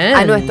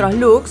a nuestros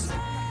looks.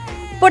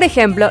 Por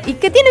ejemplo, y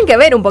que tienen que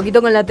ver un poquito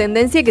con la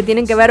tendencia y que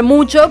tienen que ver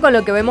mucho con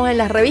lo que vemos en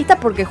las revistas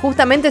porque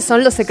justamente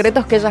son los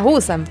secretos que ellas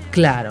usan.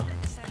 Claro.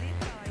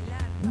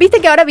 Viste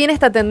que ahora viene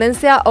esta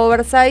tendencia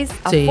oversize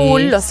a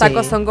full, los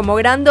sacos son como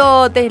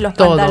grandotes, los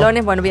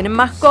pantalones, vienen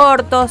más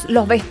cortos,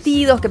 los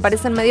vestidos que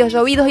parecen medio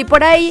llovidos y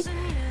por ahí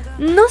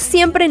no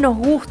siempre nos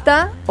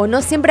gusta o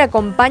no siempre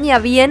acompaña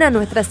bien a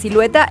nuestra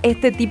silueta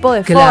este tipo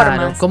de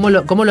formas. ¿Cómo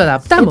lo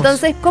adaptamos?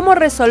 Entonces, ¿cómo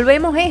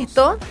resolvemos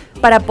esto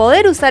para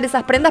poder usar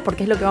esas prendas?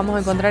 Porque es lo que vamos a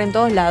encontrar en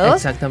todos lados.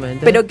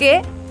 Exactamente. Pero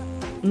que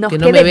nos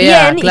quede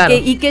bien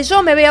y que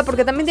yo me vea,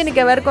 porque también tiene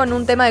que ver con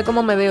un tema de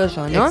cómo me veo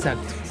yo, ¿no? Exacto.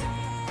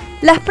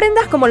 Las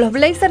prendas como los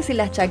blazers y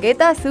las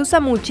chaquetas se usa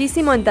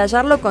muchísimo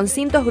entallarlo con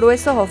cintos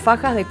gruesos o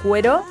fajas de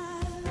cuero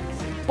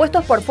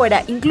puestos por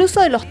fuera,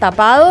 incluso de los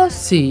tapados.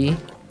 Sí.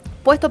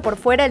 Puesto por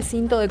fuera el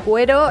cinto de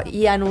cuero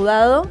y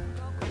anudado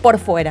por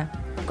fuera.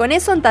 Con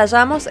eso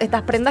entallamos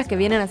estas prendas que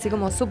vienen así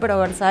como super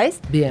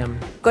oversize. Bien.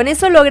 Con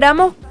eso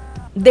logramos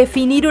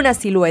definir una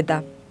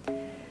silueta.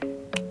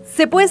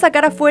 Se puede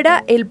sacar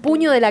afuera el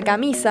puño de la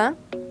camisa.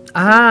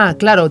 Ah,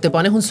 claro, te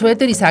pones un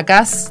suéter y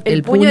sacás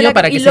el puño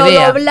para que se vea. Y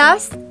lo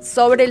doblás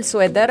sobre el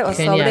suéter o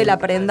sobre la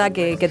prenda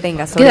que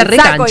tengas. Sobre queda el re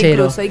saco canchero.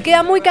 Incluso. Y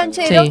queda muy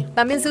canchero. Sí.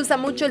 También se usa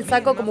mucho el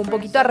saco como un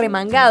poquito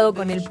arremangado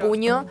con el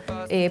puño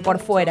por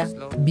fuera.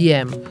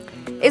 Bien.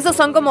 Esos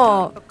son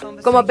como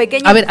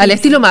pequeños... A ver, ¿al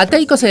estilo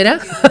mateico será?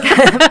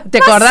 ¿Te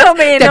acordás? Más o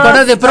menos. ¿Te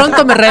acordás de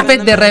pronto,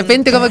 de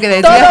repente como que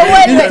decía? Todo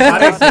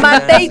vuelve.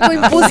 Mateico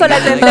impuso la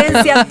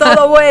tendencia,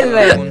 todo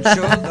vuelve.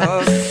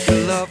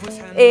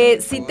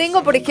 Si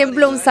tengo, por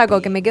ejemplo, un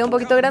saco que me queda un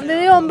poquito grande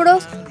de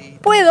hombros,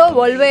 puedo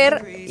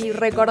volver y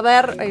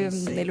recordar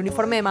el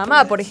uniforme de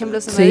mamá, por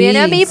ejemplo, se me viene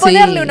a mí,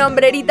 ponerle una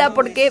hombrerita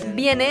porque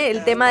viene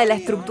el tema de la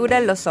estructura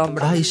en los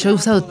hombros. Ay, yo he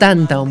usado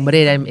tanta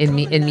hombrera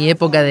en mi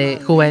época de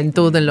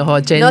juventud, en los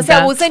 80. No se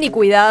abusen y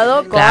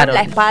cuidado con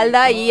la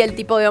espalda y el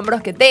tipo de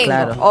hombros que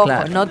tengo.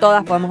 Ojo, no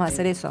todas podemos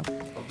hacer eso.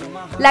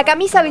 La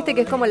camisa, viste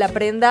que es como la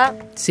prenda...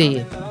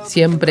 Sí,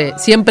 siempre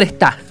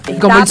está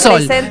como el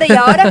sol. Presente y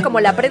ahora es como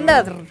la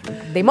prenda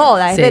de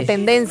moda, es de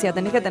tendencia,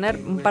 tenés que tener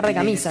un par de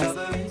camisas.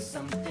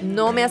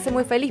 No me hace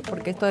muy feliz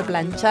porque esto de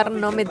planchar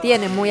no me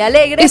tiene muy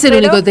alegre. Es el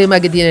único tema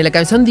que tiene la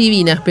camisa. Son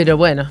divinas, pero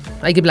bueno,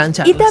 hay que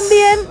plancharlas. Y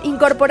también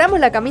incorporamos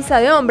la camisa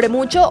de hombre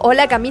mucho o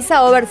la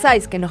camisa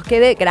oversize, que nos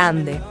quede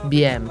grande.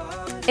 Bien.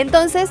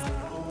 Entonces,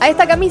 a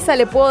esta camisa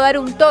le puedo dar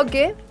un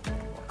toque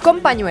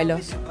con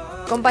pañuelos.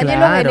 Con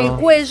pañuelos en el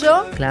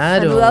cuello,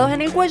 anudados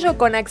en el cuello,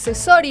 con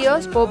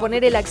accesorios. Puedo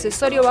poner el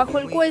accesorio bajo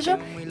el cuello.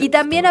 Y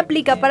también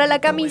aplica para la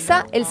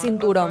camisa el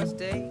cinturón.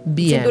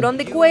 Bien. Cinturón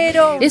de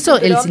cuero. Eso,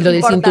 lo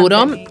del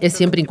cinturón es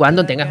siempre y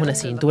cuando tengas una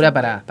cintura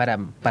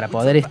para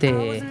poder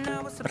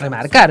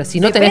remarcar. Si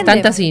no tenés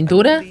tanta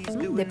cintura...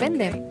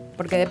 Depende.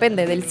 Porque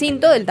depende del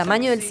cinto, del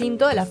tamaño del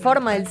cinto, de la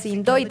forma del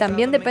cinto y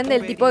también depende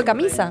del tipo de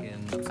camisa.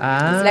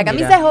 Si la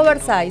camisa es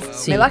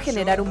oversize, me va a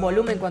generar un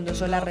volumen cuando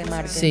yo la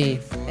remarque. Sí.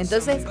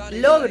 Entonces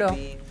logro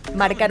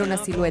marcar una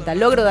silueta,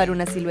 logro dar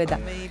una silueta.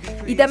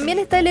 Y también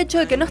está el hecho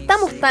de que no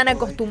estamos tan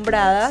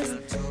acostumbradas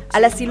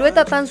a la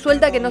silueta tan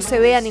suelta que no se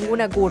vea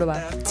ninguna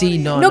curva. Sí,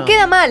 no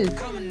queda mal.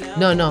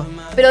 No.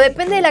 Pero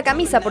depende de la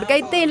camisa, porque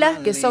hay telas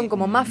que son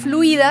como más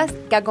fluidas,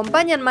 que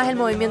acompañan más el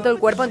movimiento del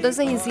cuerpo,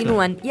 entonces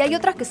insinúan. Y hay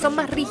otras que son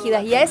más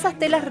rígidas, y a esas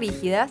telas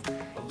rígidas,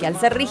 que al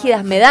ser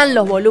rígidas me dan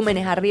los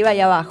volúmenes arriba y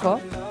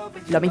abajo,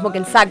 lo mismo que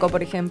el saco,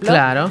 por ejemplo.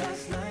 Claro.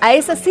 A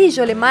esas sí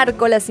yo le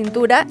marco la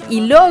cintura y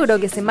logro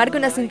que se marque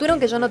una cintura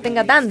aunque yo no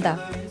tenga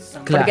tanta.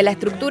 Claro. Porque la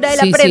estructura de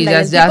la prenda y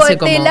el tipo de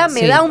tela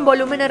me da un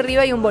volumen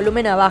arriba y un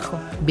volumen abajo.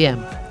 Bien.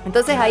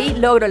 Entonces ahí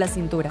logro la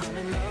cintura.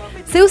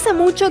 Se usa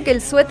mucho que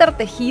el suéter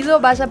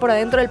tejido vaya por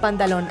adentro del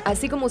pantalón,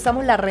 así como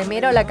usamos la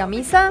remera o la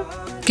camisa.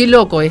 Qué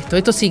loco esto.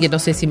 Esto sí que no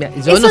sé si me...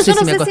 Yo no sé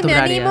si me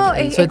acostumbraría. Animo,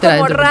 es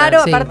como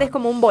raro, aparte es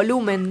como un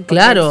volumen.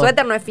 Claro. El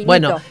suéter no es finito.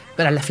 Bueno,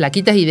 para las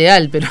flaquitas es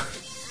ideal, pero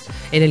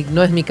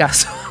no es mi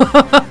caso.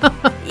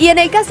 Y en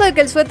el caso de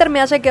que el suéter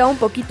me haya quedado un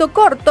poquito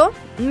corto,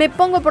 me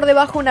pongo por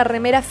debajo una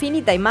remera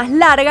finita y más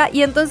larga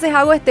y entonces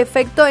hago este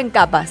efecto en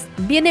capas.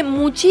 Viene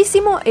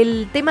muchísimo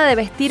el tema de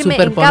vestirme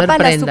en capas,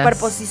 la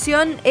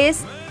superposición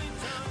es...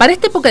 Para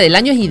esta época del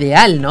año es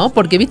ideal, ¿no?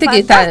 Porque viste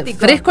fantástico. Que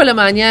está fresco a la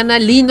mañana,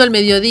 lindo al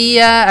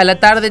mediodía, a la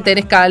tarde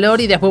tenés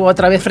calor y después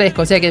otra vez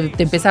fresco. O sea que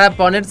te empezás a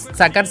poner,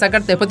 sacar,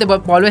 después te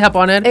volvés a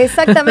poner.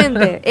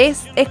 Exactamente.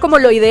 es como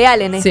lo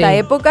ideal en esta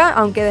época,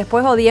 aunque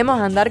después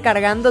odiemos andar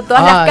cargando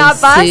todas las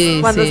capas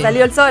cuando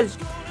salió el sol.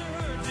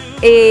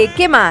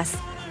 ¿Qué más?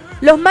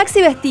 Los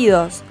maxi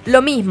vestidos,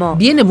 lo mismo.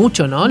 Viene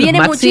mucho, ¿no? Viene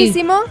los maxi,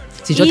 muchísimo.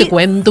 Si yo te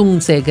cuento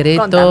un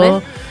secreto...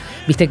 Contame.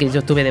 Viste que yo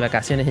estuve de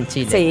vacaciones en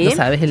Chile. Sí. No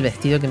sabes el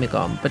vestido que me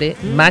compré.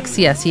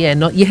 Maxi así,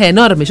 y es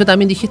enorme. Yo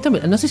también dije,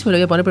 no sé si me lo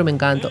voy a poner, pero me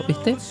encantó,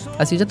 ¿viste?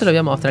 Así yo te lo voy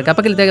a mostrar.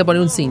 Capaz que le tenga que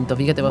poner un cinto,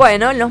 fíjate vos.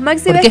 Bueno, los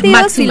maxi porque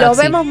vestidos, si los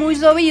vemos muy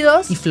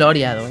llovidos. Y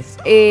floreado.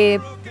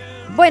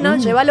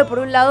 Llévalo por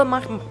un lado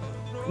más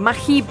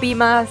hippie,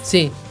 más...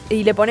 Sí.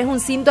 Y le pones un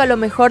cinto a lo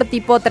mejor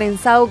tipo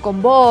trenzado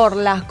con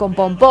borlas, con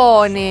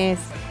pompones.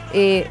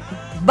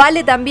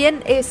 Vale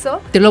también eso.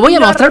 Te lo voy a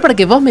mostrar para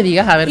que vos me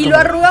digas a ver y cómo. lo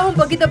arrugás un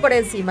poquito por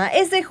encima.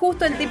 Ese es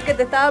justo el tip que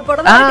te estaba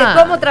por dar,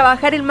 de cómo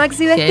trabajar el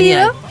maxi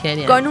vestido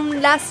genial. Con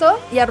un lazo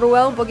y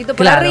arrugado un poquito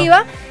por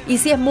arriba. Y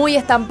si es muy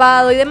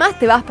estampado y demás,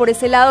 te vas por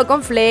ese lado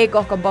con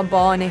flecos, con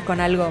pompones, con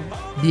algo.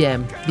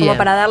 Bien. Como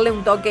para darle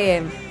un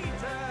toque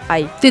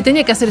ahí. Sí,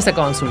 tenía que hacer esa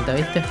consulta,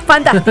 ¿viste?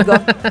 Fantástico.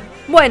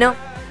 Bueno,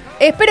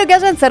 espero que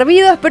hayan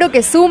servido, espero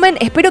que sumen,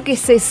 espero que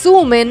se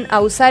sumen a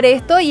usar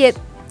esto y...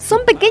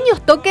 Son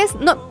pequeños toques,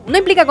 no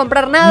implica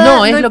comprar nada,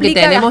 no es lo que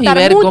tenemos y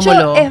ver mucho, cómo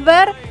lo... es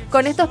ver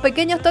con estos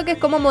pequeños toques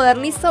cómo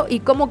modernizo y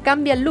cómo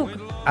cambia el look.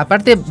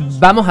 Aparte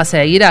vamos a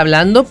seguir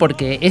hablando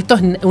porque esto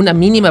es una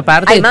mínima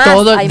parte de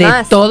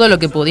todo lo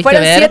que pudiste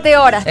Fueron ver. 7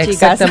 horas, chicas.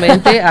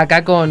 Exactamente,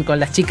 acá con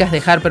las chicas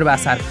de Harper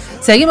Bazaar.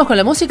 ¿Seguimos con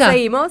la música?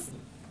 Seguimos.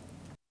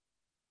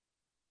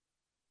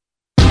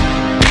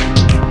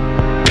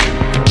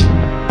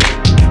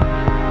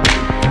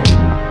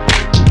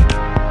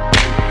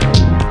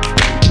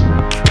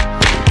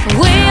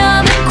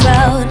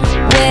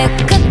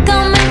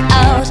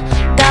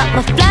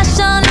 My flash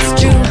on,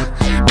 it's true.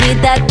 Need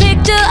that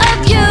picture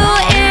of you,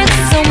 it's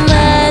so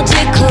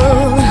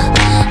magical.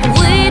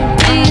 We'd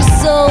be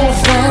so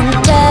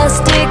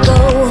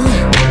fantastical.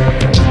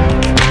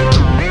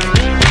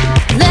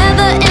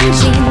 Leather and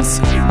jeans,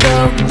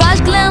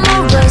 garage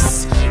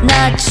glamorous.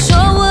 Not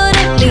sure what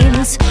it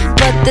means,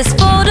 but this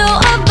photo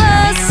of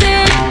us,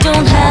 it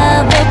don't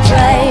have a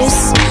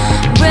price.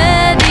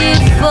 Ready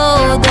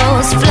for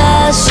those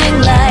flashing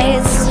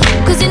lights,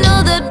 'cause you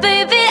know that, baby,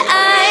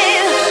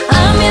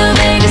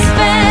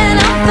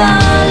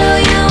 follow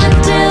you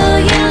until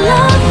you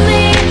love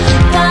me,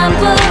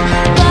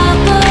 paparazzi.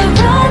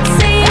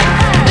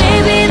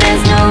 Baby,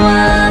 there's no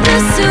other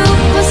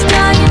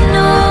superstar. You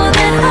know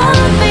that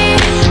I'll be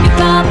your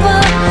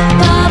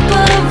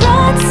paparazzi.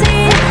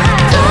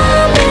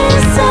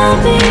 Promise I'll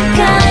be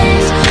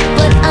kind,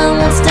 but I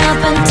won't stop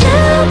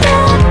until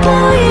that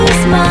boy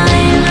is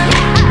mine.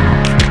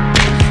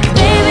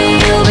 Baby,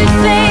 you'll be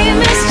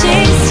famous,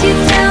 chase you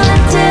down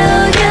until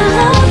you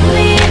love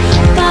me,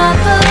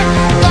 paparazzi.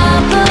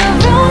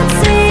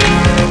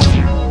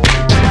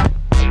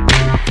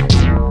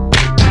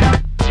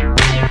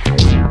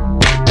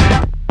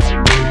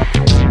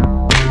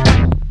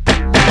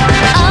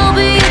 I'll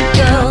be a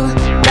girl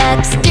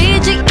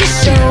backstage at your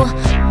show,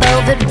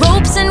 velvet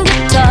ropes and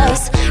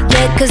guitars.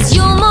 Yeah, 'cause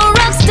you're my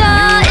rock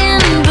star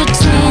in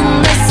between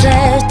the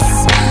sets.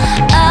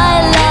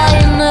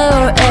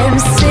 Eyeliner and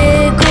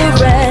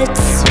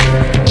cigarettes.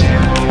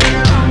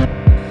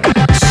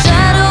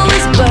 Shadow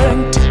is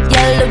burnt,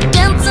 yellow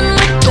dancing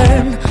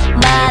return.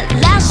 My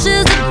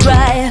lashes are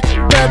dry,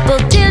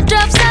 purple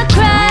teardrops I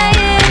cry.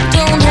 It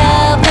don't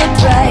have a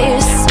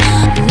price.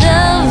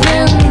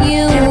 Loving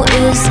you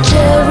is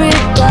cherry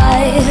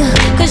pie,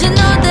 'cause you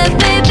know that,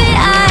 baby,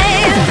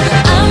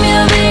 I'm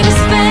your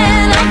biggest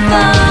fan. I'll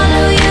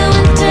follow you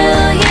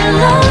until you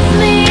love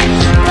me,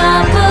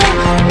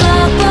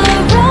 paparazzi.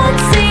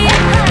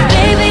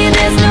 Baby,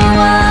 there's no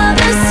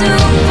other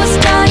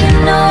superstar. You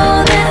know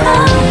that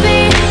I'll be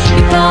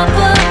your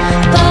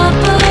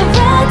paparazzi.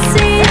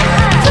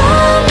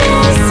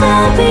 Promise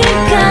I'll be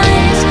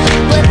kind,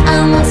 but I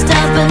won't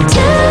stop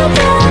until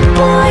that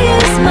boy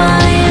is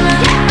mine.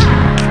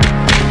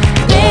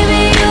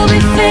 Baby, you'll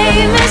be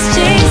famous,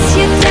 chase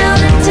you down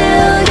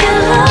until you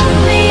love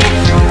me,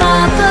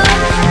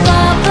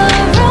 paparazzi.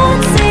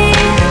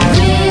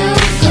 Real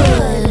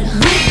good,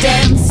 we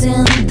dance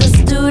in the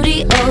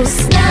studio,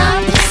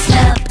 snap,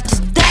 snap,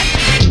 that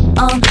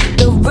on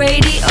the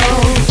radio.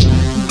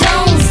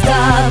 Don't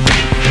stop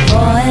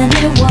for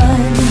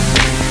anyone.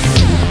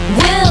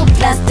 We're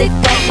plastic,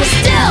 but we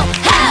still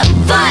have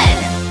fun.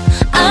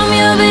 I'm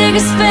your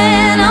biggest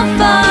fan. I'll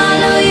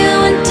follow you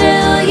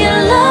until you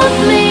love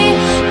me,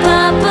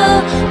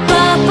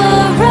 paparazzi.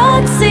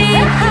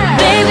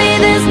 Baby,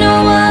 there's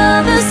no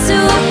other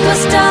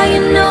superstar.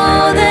 You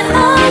know that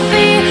I'll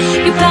be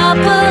your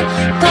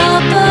paparazzi.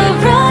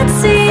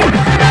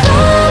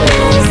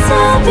 Promise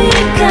I'll be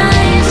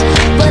kind,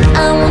 but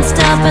I won't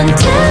stop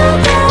until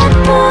that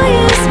boy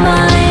is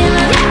mine.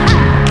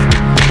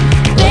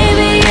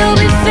 Baby, you'll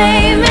be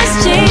famous,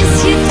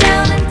 chase you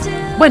down until...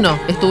 Bueno,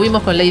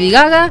 estuvimos con Lady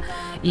Gaga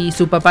y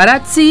su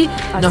paparazzi,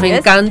 nos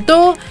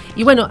encantó.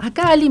 Y bueno,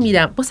 acá Ali,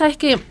 mira, vos sabés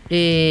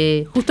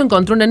que justo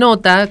encontré una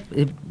nota,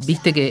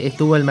 viste que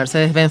estuvo el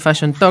Mercedes-Benz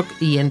Fashion Talk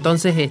y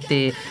entonces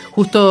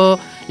justo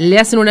le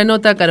hacen una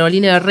nota a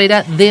Carolina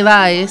Herrera de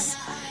Baez,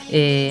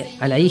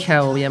 a la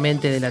hija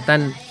obviamente de la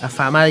tan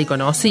afamada y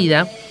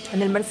conocida.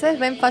 En el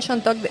Mercedes-Benz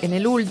Fashion Talk, en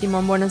el último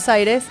en Buenos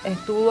Aires,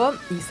 estuvo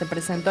y se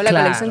presentó la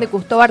colección de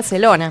Custó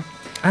Barcelona.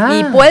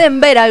 Y pueden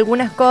ver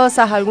algunas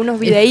cosas, algunos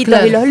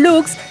videitos y los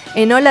looks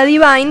en Hola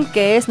Divine,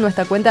 que es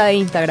nuestra cuenta de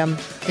Instagram.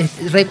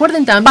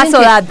 Recuerden también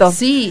dato.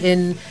 Sí,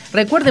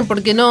 recuerden,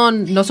 porque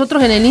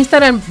nosotros en el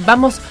Instagram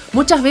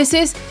muchas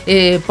veces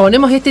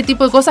ponemos este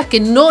tipo de cosas que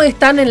no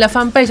están en la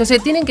fanpage. O sea,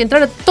 tienen que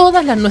entrar a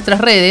todas nuestras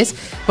redes,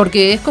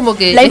 porque es como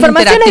que la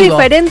información es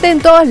diferente en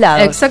todos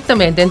lados.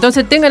 Exactamente.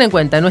 Entonces tengan en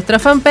cuenta nuestra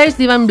fanpage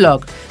Divine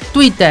Blog,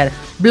 Twitter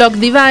Blog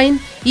Divine,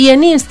 y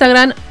en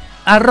Instagram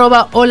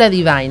 @Hola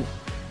Divine.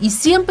 Y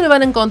siempre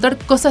van a encontrar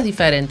cosas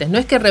diferentes. No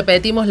es que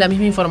repetimos la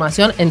misma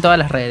información en todas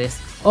las redes.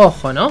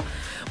 Ojo, ¿no?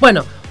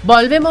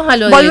 Volvemos a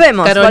lo de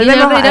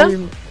Carolina Herrera,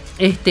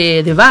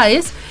 de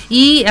Baez.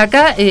 Y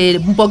acá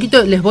un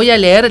poquito les voy a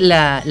leer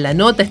la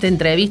nota, esta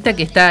entrevista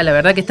que la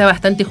verdad que está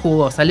bastante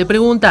jugosa. Le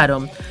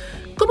preguntaron,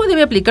 ¿cómo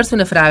debe aplicarse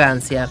una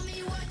fragancia?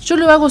 Yo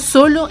lo hago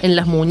solo en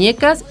las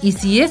muñecas y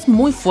si es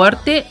muy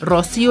fuerte,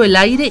 rocío el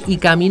aire y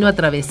camino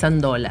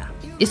atravesándola.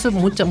 Eso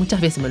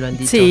muchas veces me lo han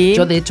dicho. Sí.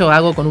 Yo de hecho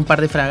hago con un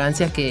par de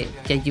fragancias que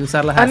hay que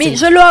usarlas así. A mí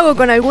yo lo hago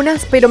con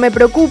algunas, pero me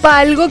preocupa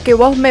algo que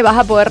vos me vas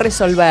a poder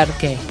resolver.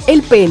 ¿Qué?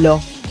 El pelo.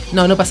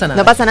 No pasa nada.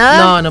 ¿No pasa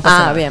nada? No pasa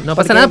nada. Bien. No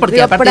pasa nada porque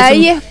aparte por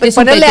ahí es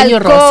ponerle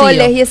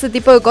alcoholes y ese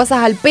tipo de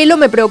cosas al pelo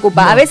me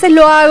preocupa. A veces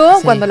lo hago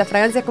cuando la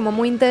fragancia es como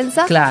muy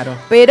intensa. Claro.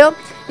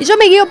 Y yo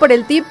me guío por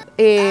el tip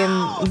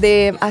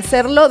de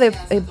hacerlo, de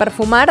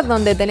perfumar,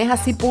 donde tenés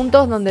así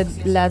puntos donde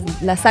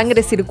la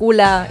sangre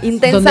circula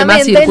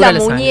intensamente, la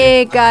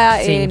muñeca,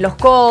 los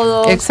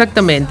codos.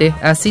 Exactamente,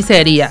 así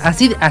sería,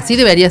 así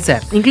debería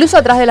ser. Incluso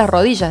atrás de las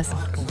rodillas.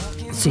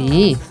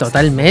 Sí,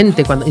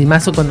 totalmente, y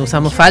más cuando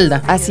usamos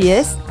falda. Así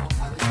es.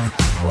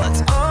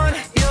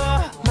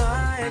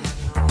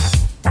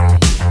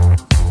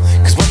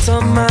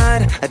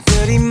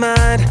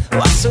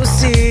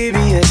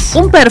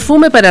 Un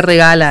perfume para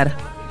regalar.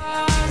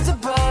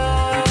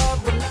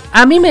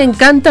 A mí me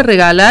encanta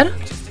regalar.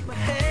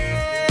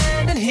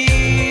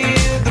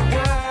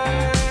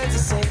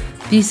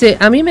 Dice,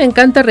 a mí me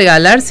encanta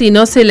regalar si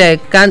no se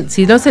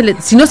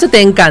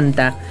te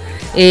encanta.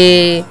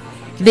 De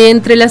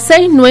entre las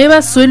 6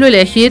 nuevas suelo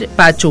elegir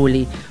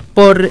patchouli.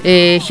 Por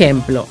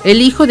ejemplo,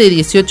 el hijo de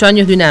 18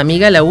 años de una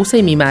amiga la usa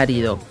y mi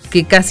marido,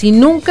 que casi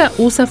nunca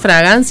usa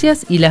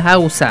fragancias y las ha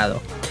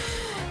usado.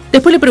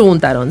 Después le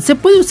preguntaron, ¿se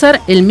puede usar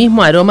el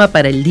mismo aroma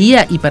para el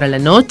día y para la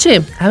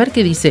noche? A ver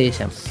qué dice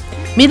ella.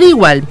 Me da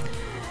igual.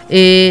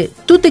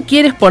 Tú te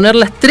quieres poner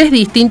las 3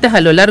 distintas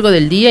a lo largo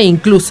del día,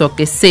 incluso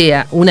que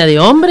sea una de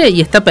hombre,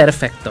 y está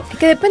perfecto. Es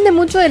que depende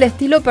mucho del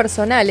estilo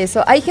personal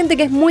eso. Hay gente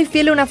que es muy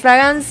fiel a una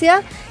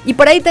fragancia y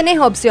por ahí tenés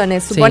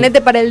opciones.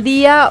 Suponete para el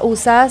día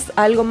usás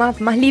algo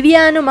más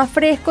liviano, más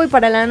fresco, y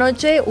para la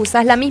noche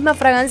usás la misma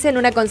fragancia en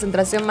una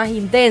concentración más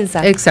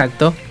intensa.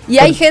 Exacto. Y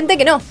hay gente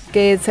que no,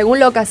 que según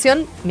la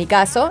ocasión, mi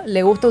caso,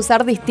 le gusta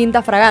usar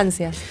distintas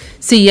fragancias.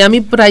 Sí, a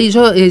mí por ahí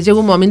llego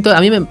un momento, a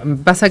mí me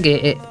pasa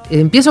que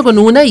empiezo con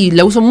una y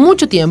la uso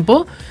mucho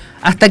tiempo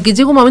hasta que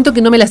llega un momento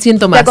que no me la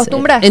siento más. ¿Te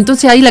acostumbras?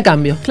 Entonces ahí la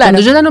cambio. Claro.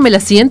 Cuando yo ya no me la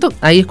siento,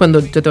 ahí es cuando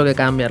yo tengo que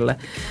cambiarla.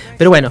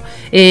 Pero bueno,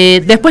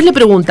 después le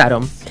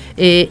preguntaron,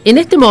 en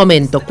este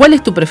momento, ¿cuál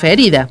es tu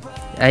preferida?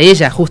 A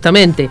ella,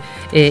 justamente.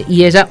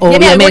 Y ella,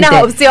 obviamente. Tiene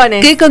algunas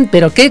opciones.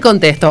 ¿Pero qué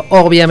contestó?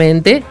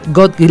 Obviamente,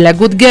 la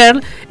Good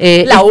Girl.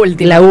 La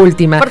última. La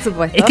última. Por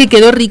supuesto. Es que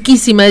quedó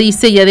riquísima,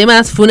 dice, y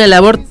además fue una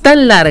labor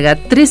tan larga,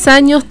 3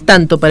 años,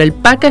 tanto para el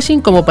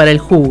packaging como para el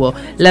jugo.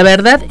 La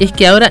verdad es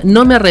que ahora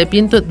no me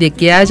arrepiento de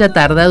que haya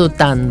tardado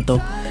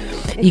tanto.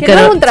 Es que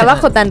no es un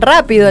trabajo tan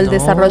rápido el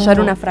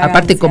desarrollar una fragancia.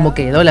 Aparte, como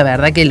quedó, la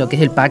verdad que lo que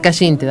es el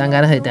packaging te dan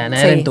ganas de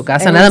tener en tu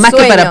casa, es nada más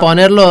sueño. que para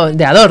ponerlo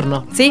de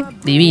adorno. Sí.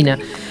 Divina.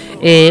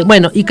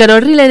 Y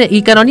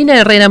Carolina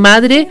Herrera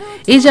madre,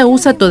 ella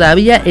usa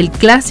todavía el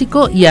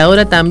clásico y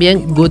ahora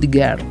también Good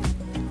Girl.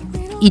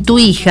 Y tu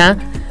hija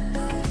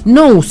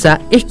no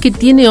usa, es que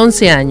tiene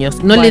 11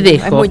 años, no le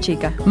dejo. Es muy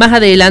chica. Más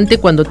adelante,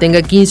 cuando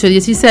tenga 15 o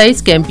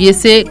 16, que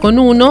empiece con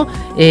uno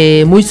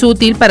muy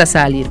sutil para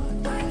salir.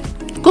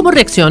 ¿Cómo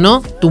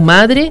reaccionó tu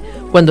madre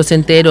cuando se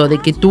enteró de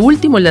que tu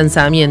último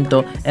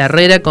lanzamiento,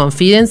 Herrera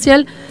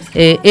Confidential,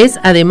 es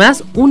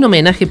además un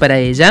homenaje para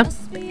ella?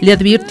 Le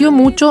divirtió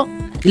mucho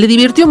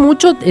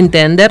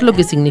entender lo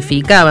que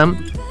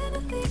significaban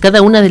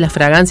cada una de las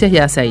fragancias y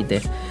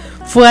aceites.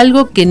 Fue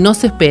algo que no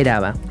se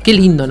esperaba. Qué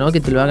lindo, ¿no?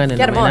 Que te lo hagan en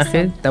el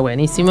homenaje. Está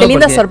buenísimo. Qué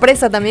linda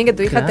sorpresa también que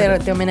tu hija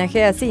te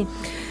homenajee así.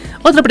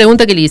 Otra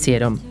pregunta que le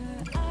hicieron.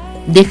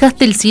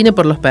 Dejaste el cine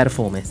por los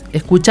perfumes.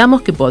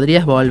 Escuchamos que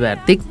podrías volver.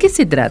 ¿De qué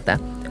se trata?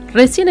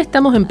 Recién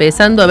estamos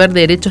empezando a ver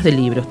derechos de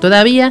libros.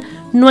 Todavía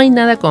no hay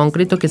nada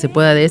concreto que se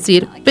pueda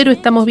decir, pero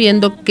estamos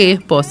viendo qué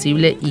es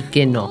posible y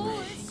qué no.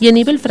 Y a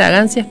nivel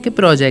fragancias, ¿qué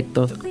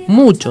proyectos?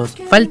 Muchos.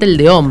 Falta el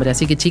de hombre,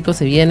 así que chicos,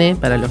 se viene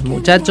para los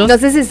muchachos. No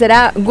sé si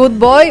será Good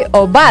Boy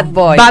o Bad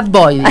Boy. Bad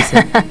Boy,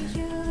 dice.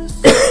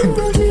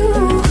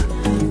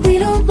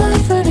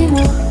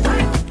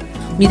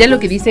 Mirá lo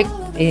que dice,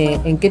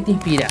 ¿en qué te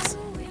inspiras?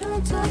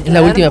 Es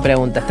la última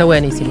pregunta, está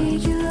buenísima.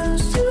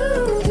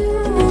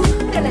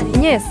 La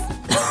niñez.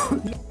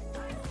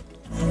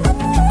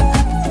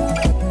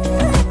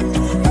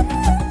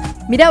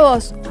 Mirá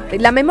vos,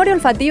 La memoria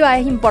olfativa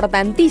es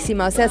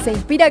importantísima, o sea, se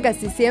inspira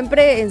casi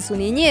siempre en su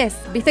niñez.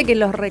 Viste que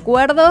los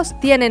recuerdos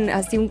tienen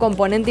así un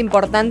componente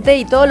importante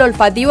y todo lo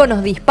olfativo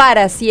nos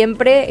dispara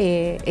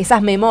siempre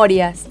esas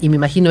memorias. Y me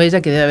imagino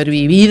ella que debe haber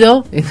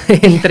vivido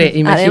entre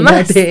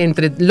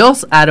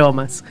los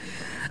aromas.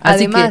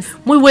 Así además, que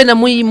muy buena,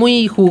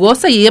 muy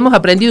jugosa, y hemos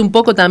aprendido un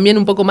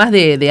poco más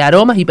de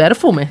aromas y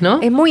perfumes, ¿no?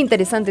 Es muy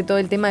interesante todo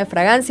el tema de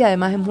fragancia,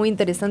 además es muy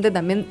interesante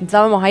también,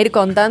 ya vamos a ir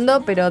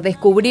contando, pero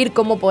descubrir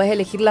cómo podés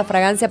elegir la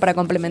fragancia para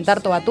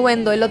complementar tu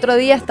atuendo. El otro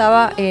día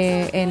estaba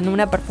en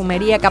una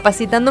perfumería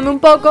capacitándome un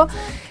poco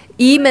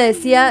y me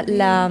decía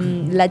la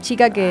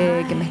chica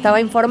que me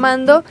estaba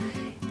informando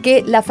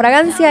que la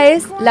fragancia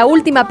es la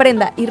última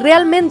prenda, y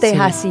realmente es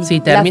así.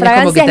 Sí, la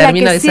fragancia es la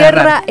que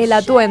cierra el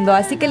atuendo,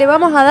 así que le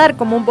vamos a dar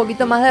como un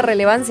poquito más de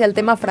relevancia al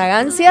tema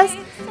fragancias.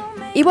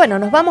 Y bueno,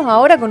 nos vamos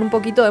ahora con un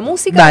poquito de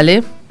música.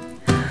 Dale.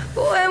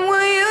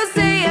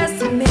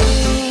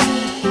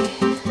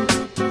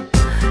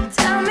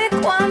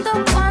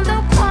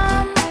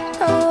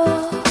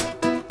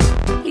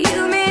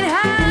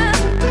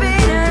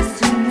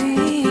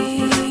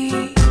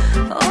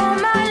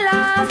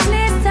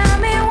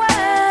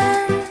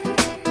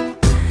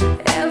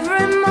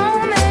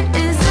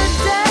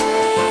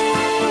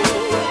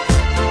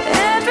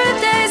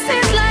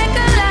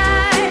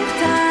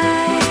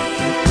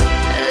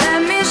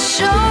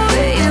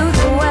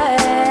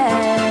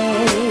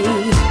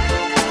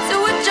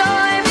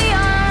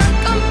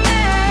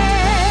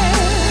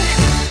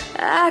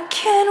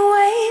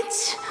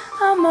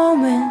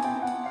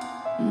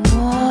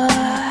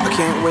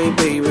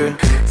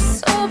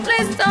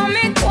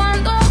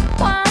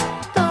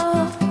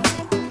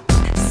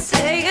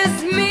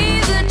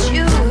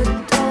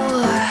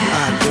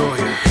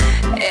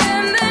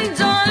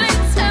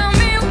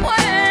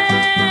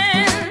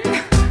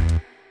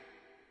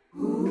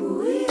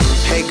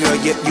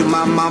 You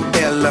my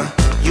bella,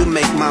 you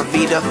make my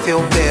vida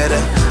feel better.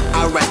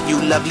 I write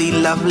you lovely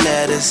love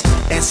letters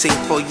and sing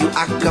for you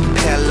a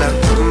cappella.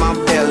 My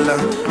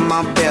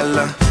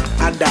bella,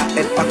 I die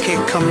if I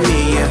can't come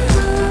near.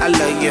 I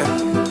love you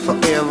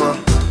forever.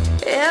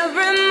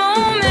 Every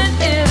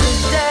moment is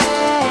a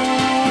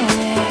day,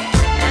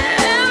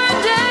 and every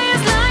day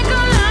is like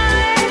a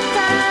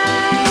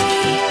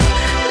lifetime.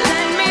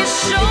 Let me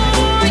show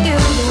you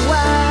the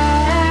way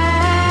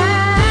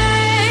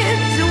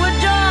to a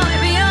joy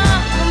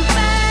beyond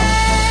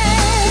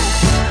compare.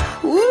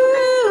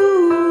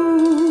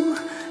 Ooh,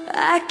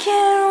 I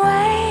can't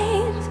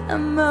wait a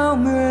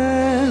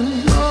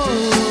moment.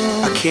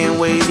 I can't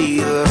wait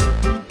either.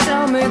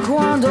 Tell me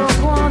cuando.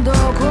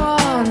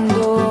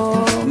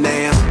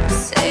 Now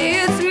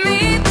Say it's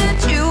me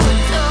that you adore.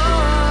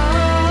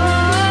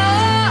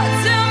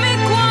 Tell me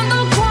cuando.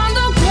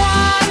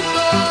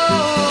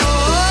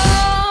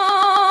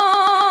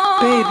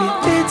 baby,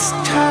 it's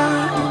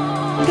time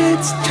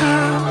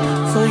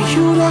for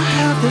you to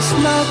have this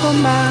love of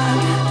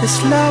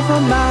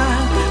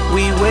mine.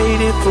 We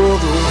waited for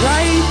the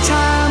right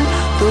time.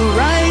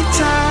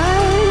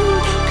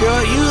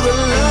 Girl, you the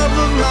love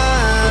of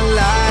my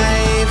life.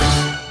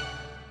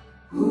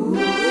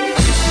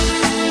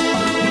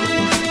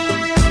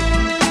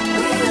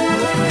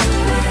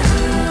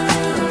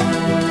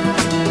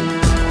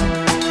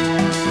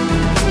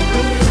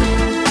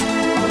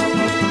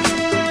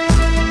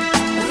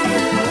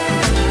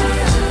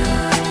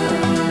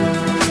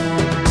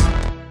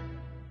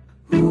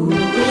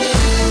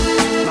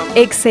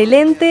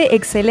 Excelente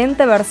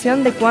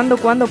versión de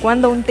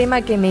Cuando, un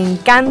tema que me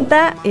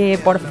encanta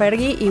por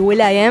Fergie y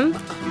will.i.am.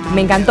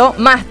 Me encantó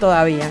más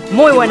todavía.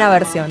 Muy buena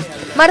versión.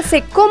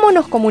 Marce, ¿cómo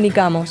nos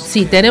comunicamos?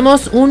 Sí,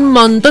 tenemos un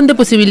montón de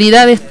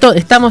posibilidades.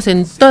 Estamos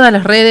en todas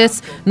las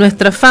redes.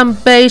 Nuestra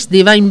fanpage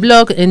Divine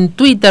Blog, en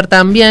Twitter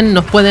también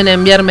nos pueden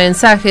enviar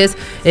mensajes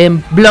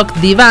en Blog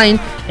Divine,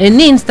 en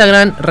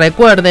Instagram,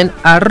 recuerden,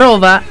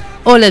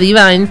 @Hola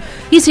Divine,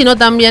 y si no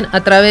también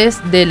a través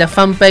de la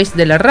fanpage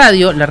de la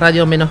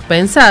radio menos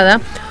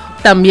pensada,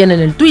 también en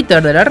el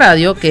Twitter de la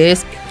radio, que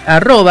es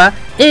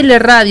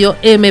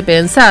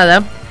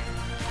 @LRadioMPensada.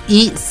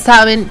 Y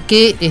saben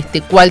que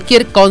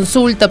cualquier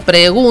consulta,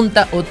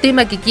 pregunta o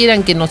tema que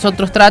quieran que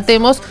nosotros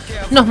tratemos,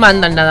 nos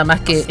mandan, nada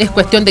más, que es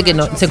cuestión de que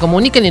se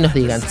comuniquen y nos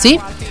digan, ¿sí?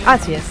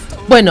 Así es.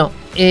 Bueno,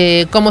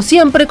 como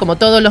siempre, como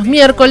todos los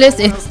miércoles,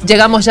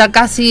 llegamos ya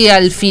casi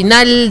al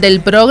final del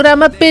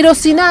programa, pero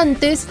sin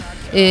antes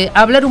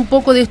hablar un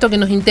poco de esto que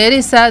nos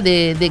interesa,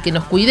 de que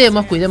nos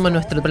cuidemos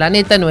nuestro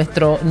planeta,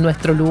 nuestro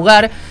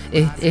lugar,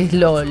 es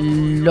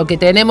lo que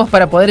tenemos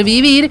para poder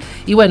vivir.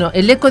 Y bueno,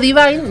 el Eco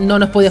Divine no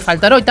nos puede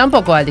faltar hoy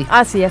tampoco, Ali.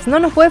 Así es, no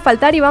nos puede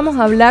faltar, y vamos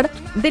a hablar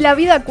de la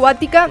vida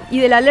acuática y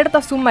de la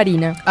alerta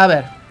submarina. A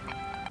ver.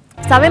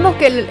 Sabemos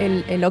que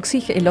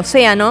el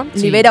océano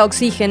libera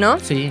oxígeno,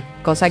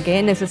 cosa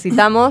que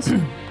necesitamos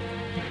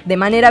de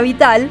manera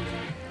vital.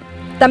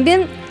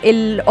 También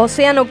el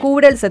océano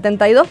cubre el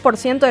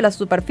 72% de la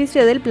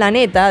superficie del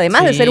planeta,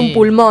 además de ser un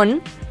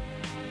pulmón.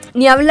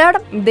 Ni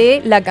hablar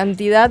de la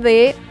cantidad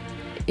de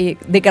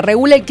que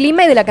regula el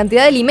clima y de la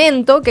cantidad de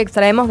alimento que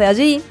extraemos de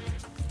allí.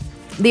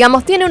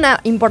 digamos, tiene una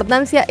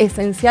importancia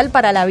esencial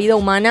para la vida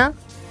humana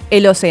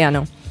el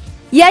océano.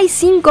 Y hay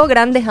 5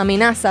 grandes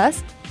amenazas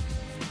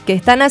que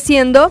están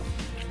haciendo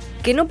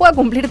que no pueda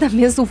cumplir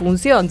también su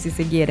función, si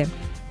se quiere.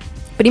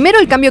 Primero,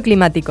 el cambio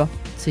climático.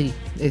 Sí,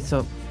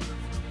 eso.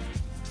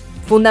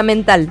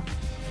 Fundamental.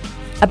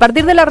 A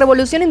partir de la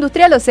revolución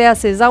industrial, o sea,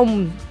 hace ya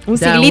un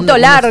siglito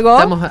largo.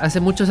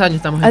 Hace muchos años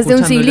estamos hace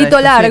un siglito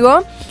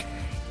largo, sí,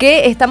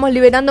 que estamos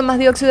liberando más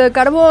dióxido de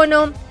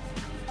carbono,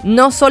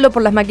 no solo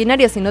por las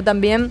maquinarias, sino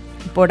también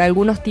por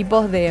algunos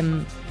tipos de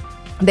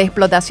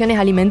explotaciones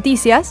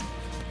alimenticias.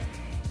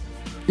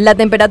 La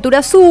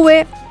temperatura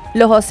sube,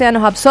 los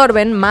océanos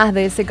absorben más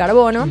de ese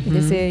carbono, de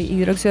ese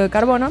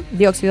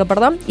dióxido,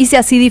 y se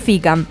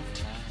acidifican.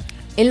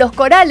 En los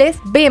corales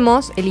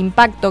vemos el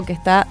impacto que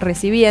está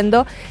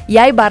recibiendo y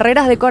hay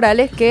barreras de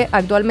corales que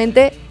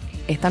actualmente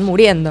están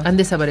muriendo. Han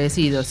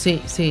desaparecido,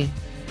 sí, sí.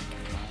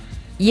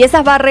 Y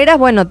esas barreras,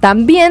 bueno,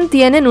 también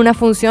tienen una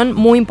función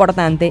muy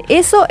importante.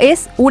 Eso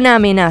es una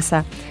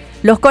amenaza.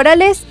 Los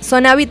corales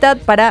son hábitat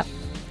para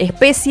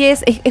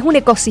especies, es un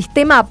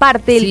ecosistema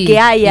aparte el que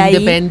hay ahí.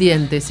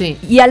 Independiente, sí.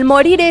 Y al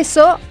morir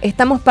eso,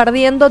 estamos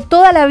perdiendo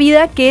toda la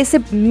vida que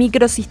ese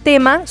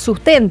microsistema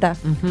sustenta.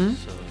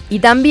 Y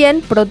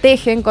también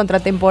protegen contra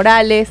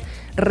temporales,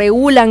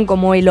 regulan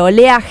como el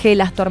oleaje,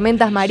 las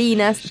tormentas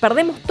marinas.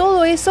 Perdemos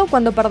todo eso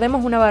cuando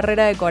perdemos una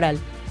barrera de coral.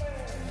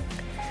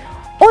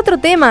 Otro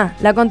tema,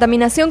 la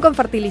contaminación con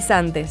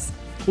fertilizantes.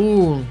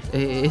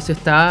 Eso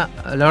está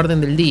a la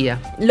orden del día.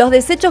 Los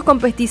desechos con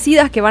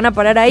pesticidas que van a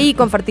parar ahí,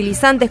 con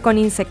fertilizantes, con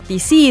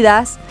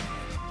insecticidas,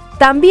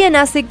 también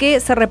hace que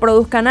se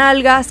reproduzcan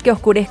algas, que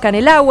oscurezcan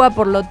el agua,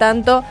 por lo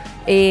tanto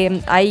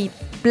hay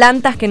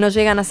plantas que no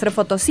llegan a hacer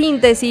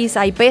fotosíntesis,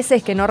 hay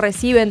peces que no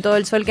reciben todo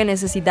el sol que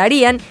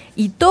necesitarían,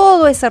 y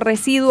todo ese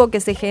residuo que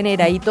se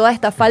genera y toda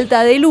esta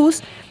falta de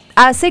luz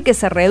hace que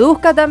se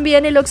reduzca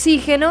también el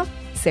oxígeno,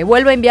 se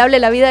vuelva inviable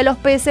la vida de los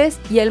peces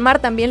y el mar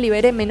también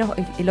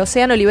el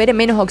océano libere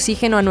menos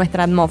oxígeno a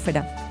nuestra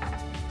atmósfera.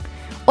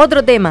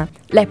 Otro tema,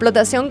 la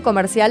explotación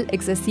comercial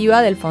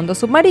excesiva del fondo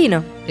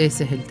submarino.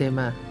 Ese es el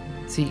tema,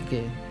 sí,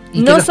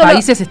 y que los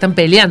países están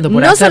peleando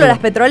por hacerlo. No solo las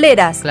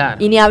petroleras, claro,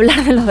 y ni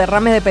hablar de los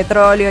derrames de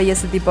petróleo y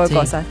ese tipo de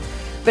cosas.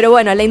 Pero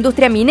bueno, la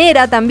industria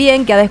minera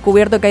también, que ha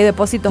descubierto que hay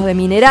depósitos de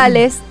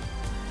minerales.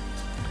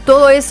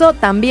 Todo eso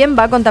también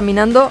va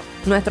contaminando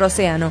nuestro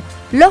océano.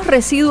 Los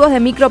residuos de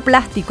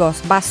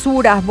microplásticos,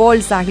 basuras,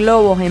 bolsas,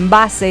 globos,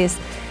 envases.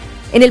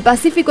 En el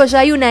Pacífico ya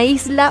hay una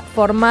isla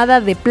formada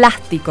de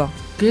plástico.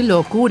 ¡Qué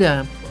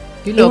locura!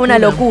 Es una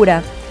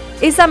locura.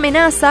 Esa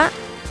amenaza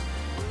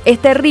es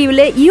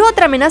terrible, y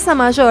otra amenaza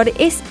mayor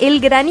es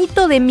el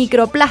granito de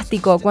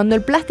microplástico. Cuando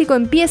el plástico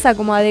empieza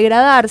como a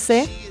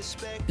degradarse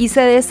y se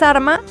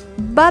desarma,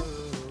 va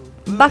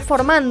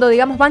formando,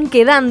 digamos, van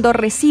quedando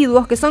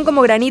residuos que son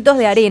como granitos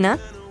de arena.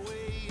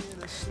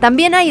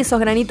 También hay esos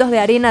granitos de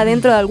arena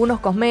dentro de algunos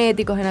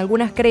cosméticos, en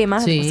algunas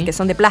cremas, que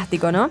son de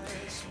plástico, ¿no?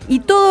 Y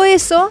todo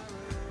eso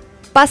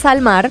pasa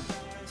al mar.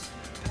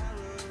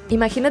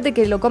 Imagínate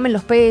que lo comen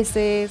los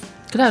peces.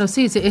 Claro,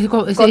 sí,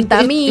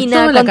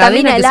 contamina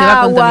el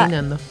agua.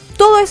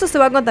 Todo eso se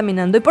va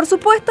contaminando. Y por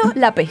supuesto,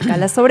 la pesca,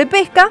 la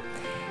sobrepesca,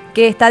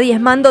 que está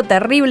diezmando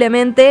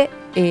terriblemente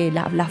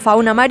la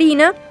fauna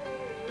marina.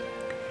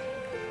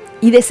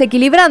 Y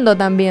desequilibrando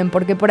también,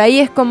 porque por ahí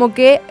es como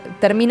que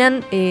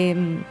terminan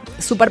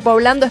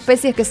superpoblando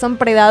especies que son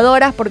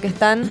predadoras porque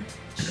están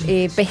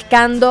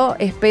pescando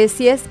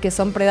especies que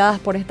son predadas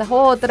por estas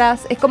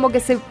otras. Es como que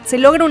se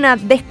logra una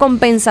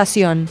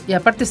descompensación. Y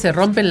aparte se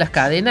rompen las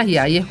cadenas y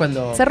ahí es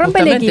cuando se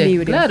rompe el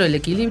equilibrio. Claro, el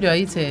equilibrio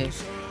ahí se...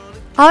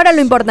 Ahora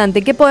lo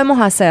importante, ¿qué podemos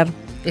hacer?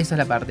 Esa es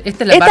la parte.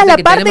 Esta es la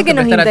parte que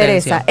nos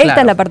interesa. Esta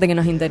es la parte que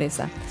nos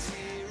interesa.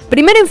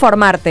 Primero,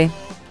 informarte,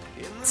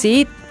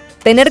 ¿sí?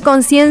 Tener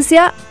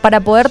conciencia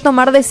para poder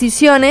tomar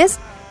decisiones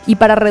y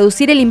para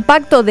reducir el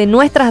impacto de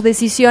nuestras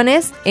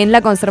decisiones en la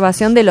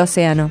conservación del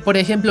océano. Por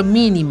ejemplo,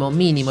 mínimo,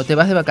 te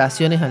vas de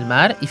vacaciones al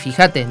mar y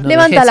fíjate,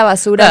 levanta la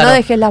basura, claro, no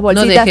dejes las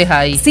bolsitas. No dejes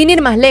ahí. Sin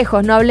ir más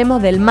lejos, no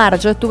hablemos del mar.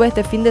 Yo estuve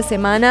este fin de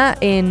semana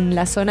en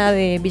la zona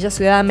de Villa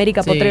Ciudad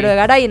América, Potrero de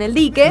Garay, en el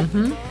dique,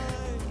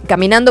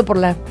 caminando por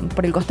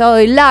el costado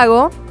del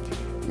lago.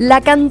 La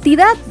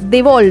cantidad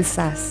de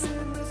bolsas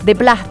de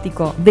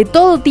plástico, de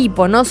todo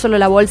tipo, no solo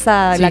la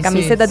bolsa, la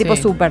camiseta tipo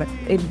súper,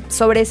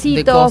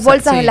 sobrecitos,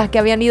 bolsas en las que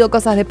habían ido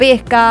cosas de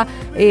pesca,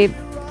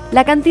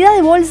 la cantidad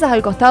de bolsas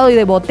al costado y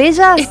de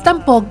botellas. Es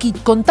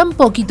con tan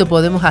poquito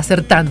podemos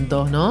hacer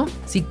tanto, ¿no?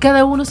 Si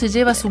cada uno se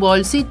lleva su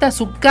bolsita a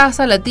su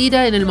casa, la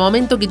tira en el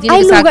momento que tiene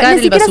que sacar el basurero.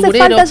 Ni siquiera hace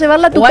falta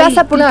llevarla a tu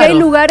casa porque hay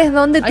lugares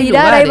donde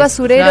tirar, hay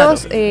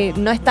basureros,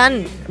 no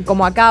están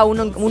como acá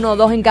uno o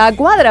dos en cada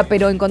cuadra,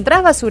 pero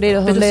encontrás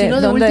basureros pero donde, si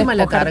no, de donde última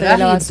la cargas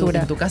la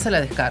basura. En tu casa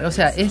la descargas, o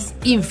sea, es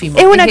ínfimo.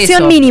 Es una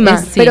acción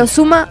mínima, pero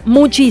suma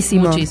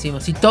muchísimo.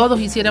 Muchísimo, si todos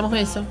hiciéramos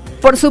eso.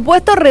 Por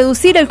supuesto,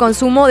 reducir el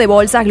consumo de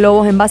bolsas,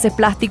 globos, envases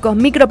plásticos,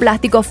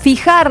 microplásticos,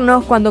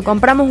 fijarnos cuando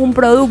compramos un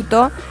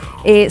producto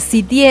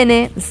si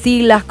tiene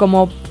siglas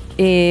como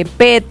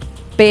PET,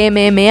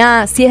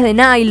 PMMA, si es de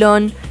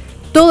nylon,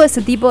 todo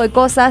ese tipo de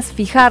cosas,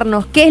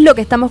 fijarnos qué es lo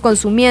que estamos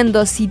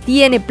consumiendo, si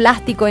tiene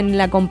plástico en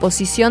la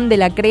composición de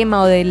la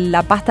crema o de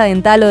la pasta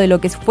dental o de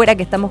lo que fuera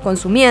que estamos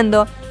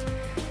consumiendo.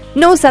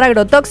 No usar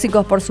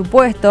agrotóxicos, por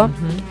supuesto.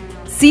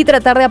 Sí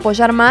tratar de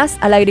apoyar más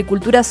a la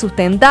agricultura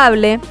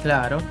sustentable.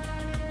 Claro.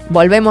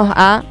 Volvemos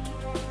a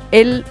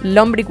el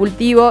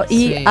lombricultivo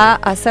y a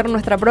hacer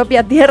nuestra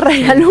propia tierra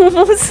y al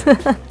humus.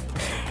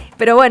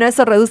 Pero bueno,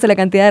 eso reduce la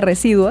cantidad de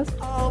residuos.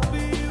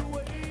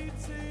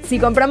 Si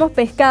compramos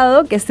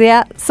pescado que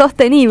sea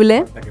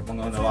sostenible. Hasta que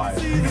pongan una vaga.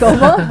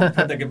 ¿Cómo?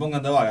 Hasta que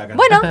pongan una vaga acá.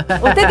 Bueno,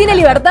 usted tiene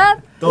libertad.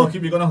 Todo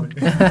hippie conoce.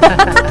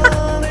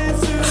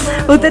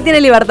 Usted tiene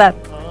libertad.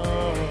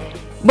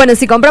 Bueno,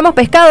 si compramos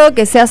pescado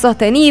que sea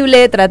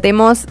sostenible,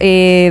 tratemos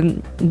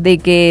de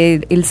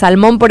que el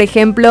salmón, por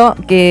ejemplo,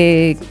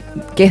 que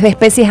es de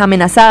especies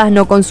amenazadas,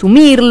 no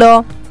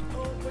consumirlo.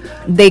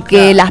 De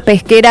que las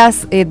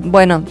pesqueras,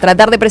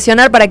 tratar de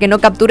presionar para que no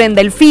capturen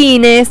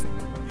delfines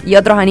y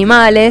otros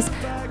animales.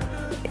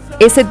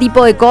 Ese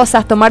tipo de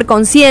cosas, tomar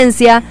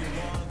conciencia.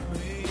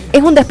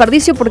 Es un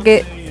desperdicio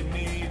porque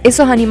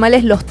esos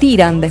animales los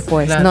tiran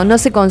después, claro. no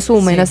se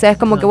consumen. O sea, es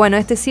como que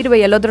este sirve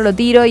y el otro lo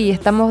tiro y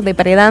estamos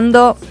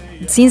depredando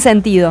sin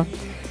sentido.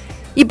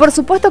 Y por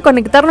supuesto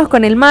conectarnos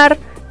con el mar,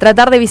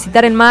 tratar de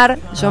visitar el mar,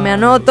 yo me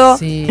anoto.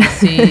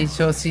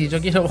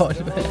 Yo quiero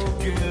volver.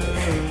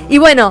 Y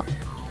bueno,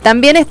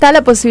 también está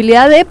la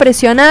posibilidad de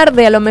presionar,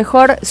 de a lo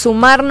mejor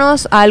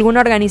sumarnos a alguna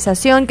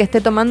organización que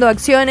esté tomando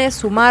acciones,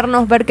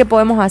 sumarnos, ver qué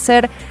podemos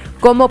hacer,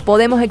 cómo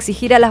podemos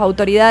exigir a las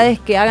autoridades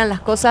que hagan las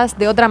cosas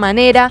de otra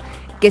manera,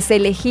 que se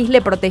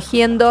legisle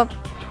protegiendo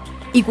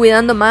y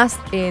cuidando más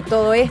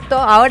todo esto.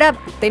 Ahora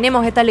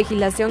tenemos esta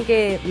legislación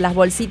que las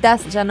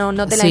bolsitas ya no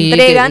te la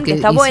entregan, que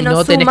está bueno, si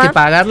no tenés que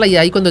pagarla y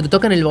ahí cuando te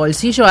tocan el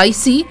bolsillo, ahí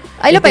sí,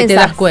 ahí lo pensás, te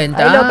das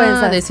cuenta. Ahí lo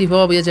pensás. Decís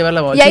vos, voy a llevar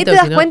la bolsita. Y ahí te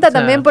das cuenta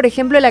también, por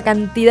ejemplo, la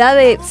cantidad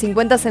de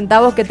 50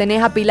 centavos que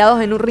tenés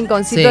apilados en un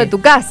rinconcito de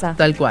tu casa.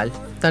 Tal cual.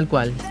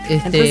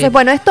 Entonces,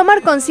 es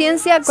tomar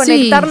conciencia,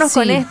 conectarnos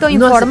con esto,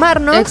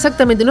 informarnos.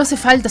 Exactamente, no hace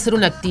falta ser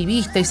un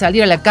activista y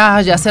salir a la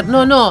calle, es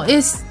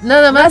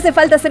nada más. No hace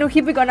falta ser un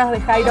hippie con os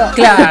de Jairo.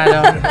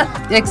 Claro,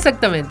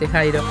 exactamente,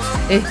 Jairo.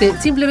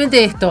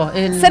 Simplemente esto,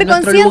 en ser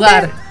nuestro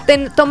lugar.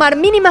 Tomar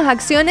mínimas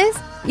acciones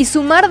y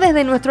sumar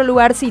desde nuestro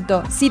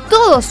lugarcito. Si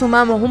todos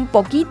sumamos un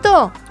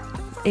poquito,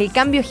 el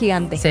cambio es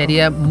gigante.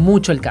 Sería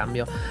mucho el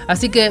cambio.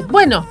 Así que,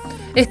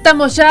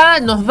 estamos ya,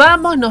 nos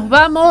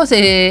vamos,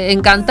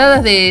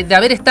 encantadas de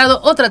haber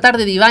estado otra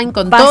tarde Divine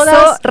con todas.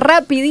 Pasó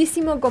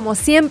rapidísimo como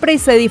siempre y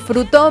se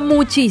disfrutó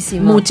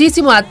muchísimo.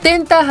 Muchísimo,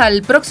 atentas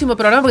al próximo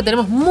programa porque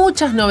tenemos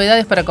muchas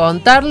novedades para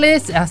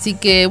contarles. Así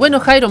que,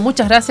 Jairo,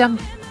 muchas gracias,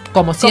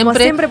 como siempre. Como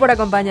siempre por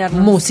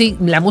acompañarnos.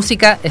 La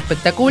música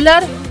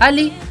espectacular.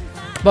 Ali,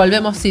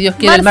 volvemos, si Dios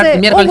quiere, Marce, el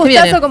miércoles que viene.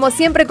 Un gustazo, como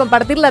siempre,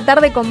 compartir la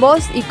tarde con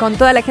vos y con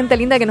toda la gente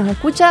linda que nos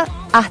escucha.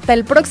 Hasta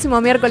el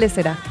próximo miércoles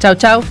será. Chau,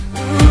 chau.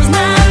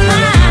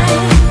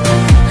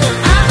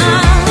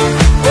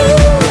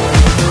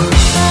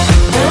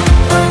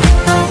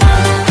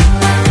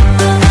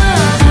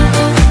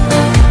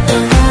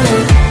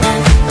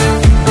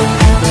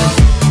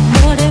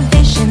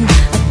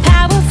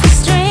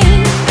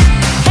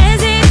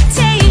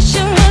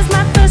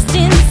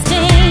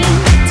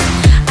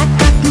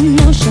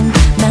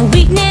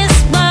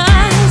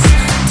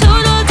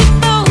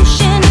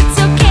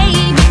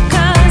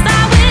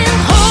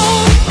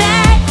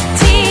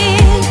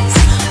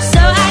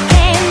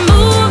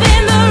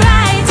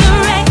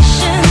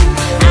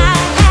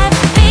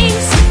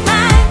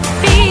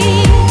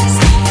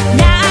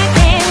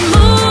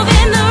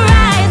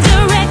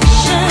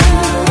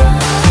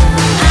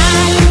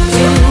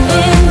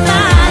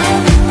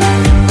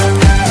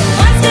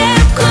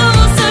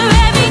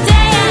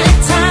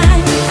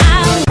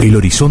 El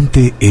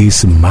horizonte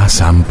es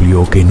más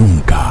amplio que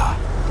nunca.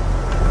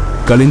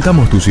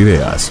 Calentamos tus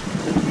ideas,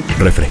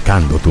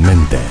 refrescando tu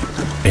mente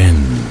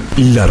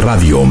en la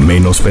radio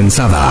menos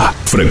pensada.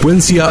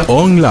 Frecuencia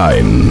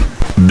online.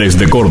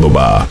 Desde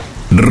Córdoba,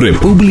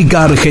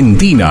 República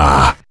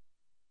Argentina.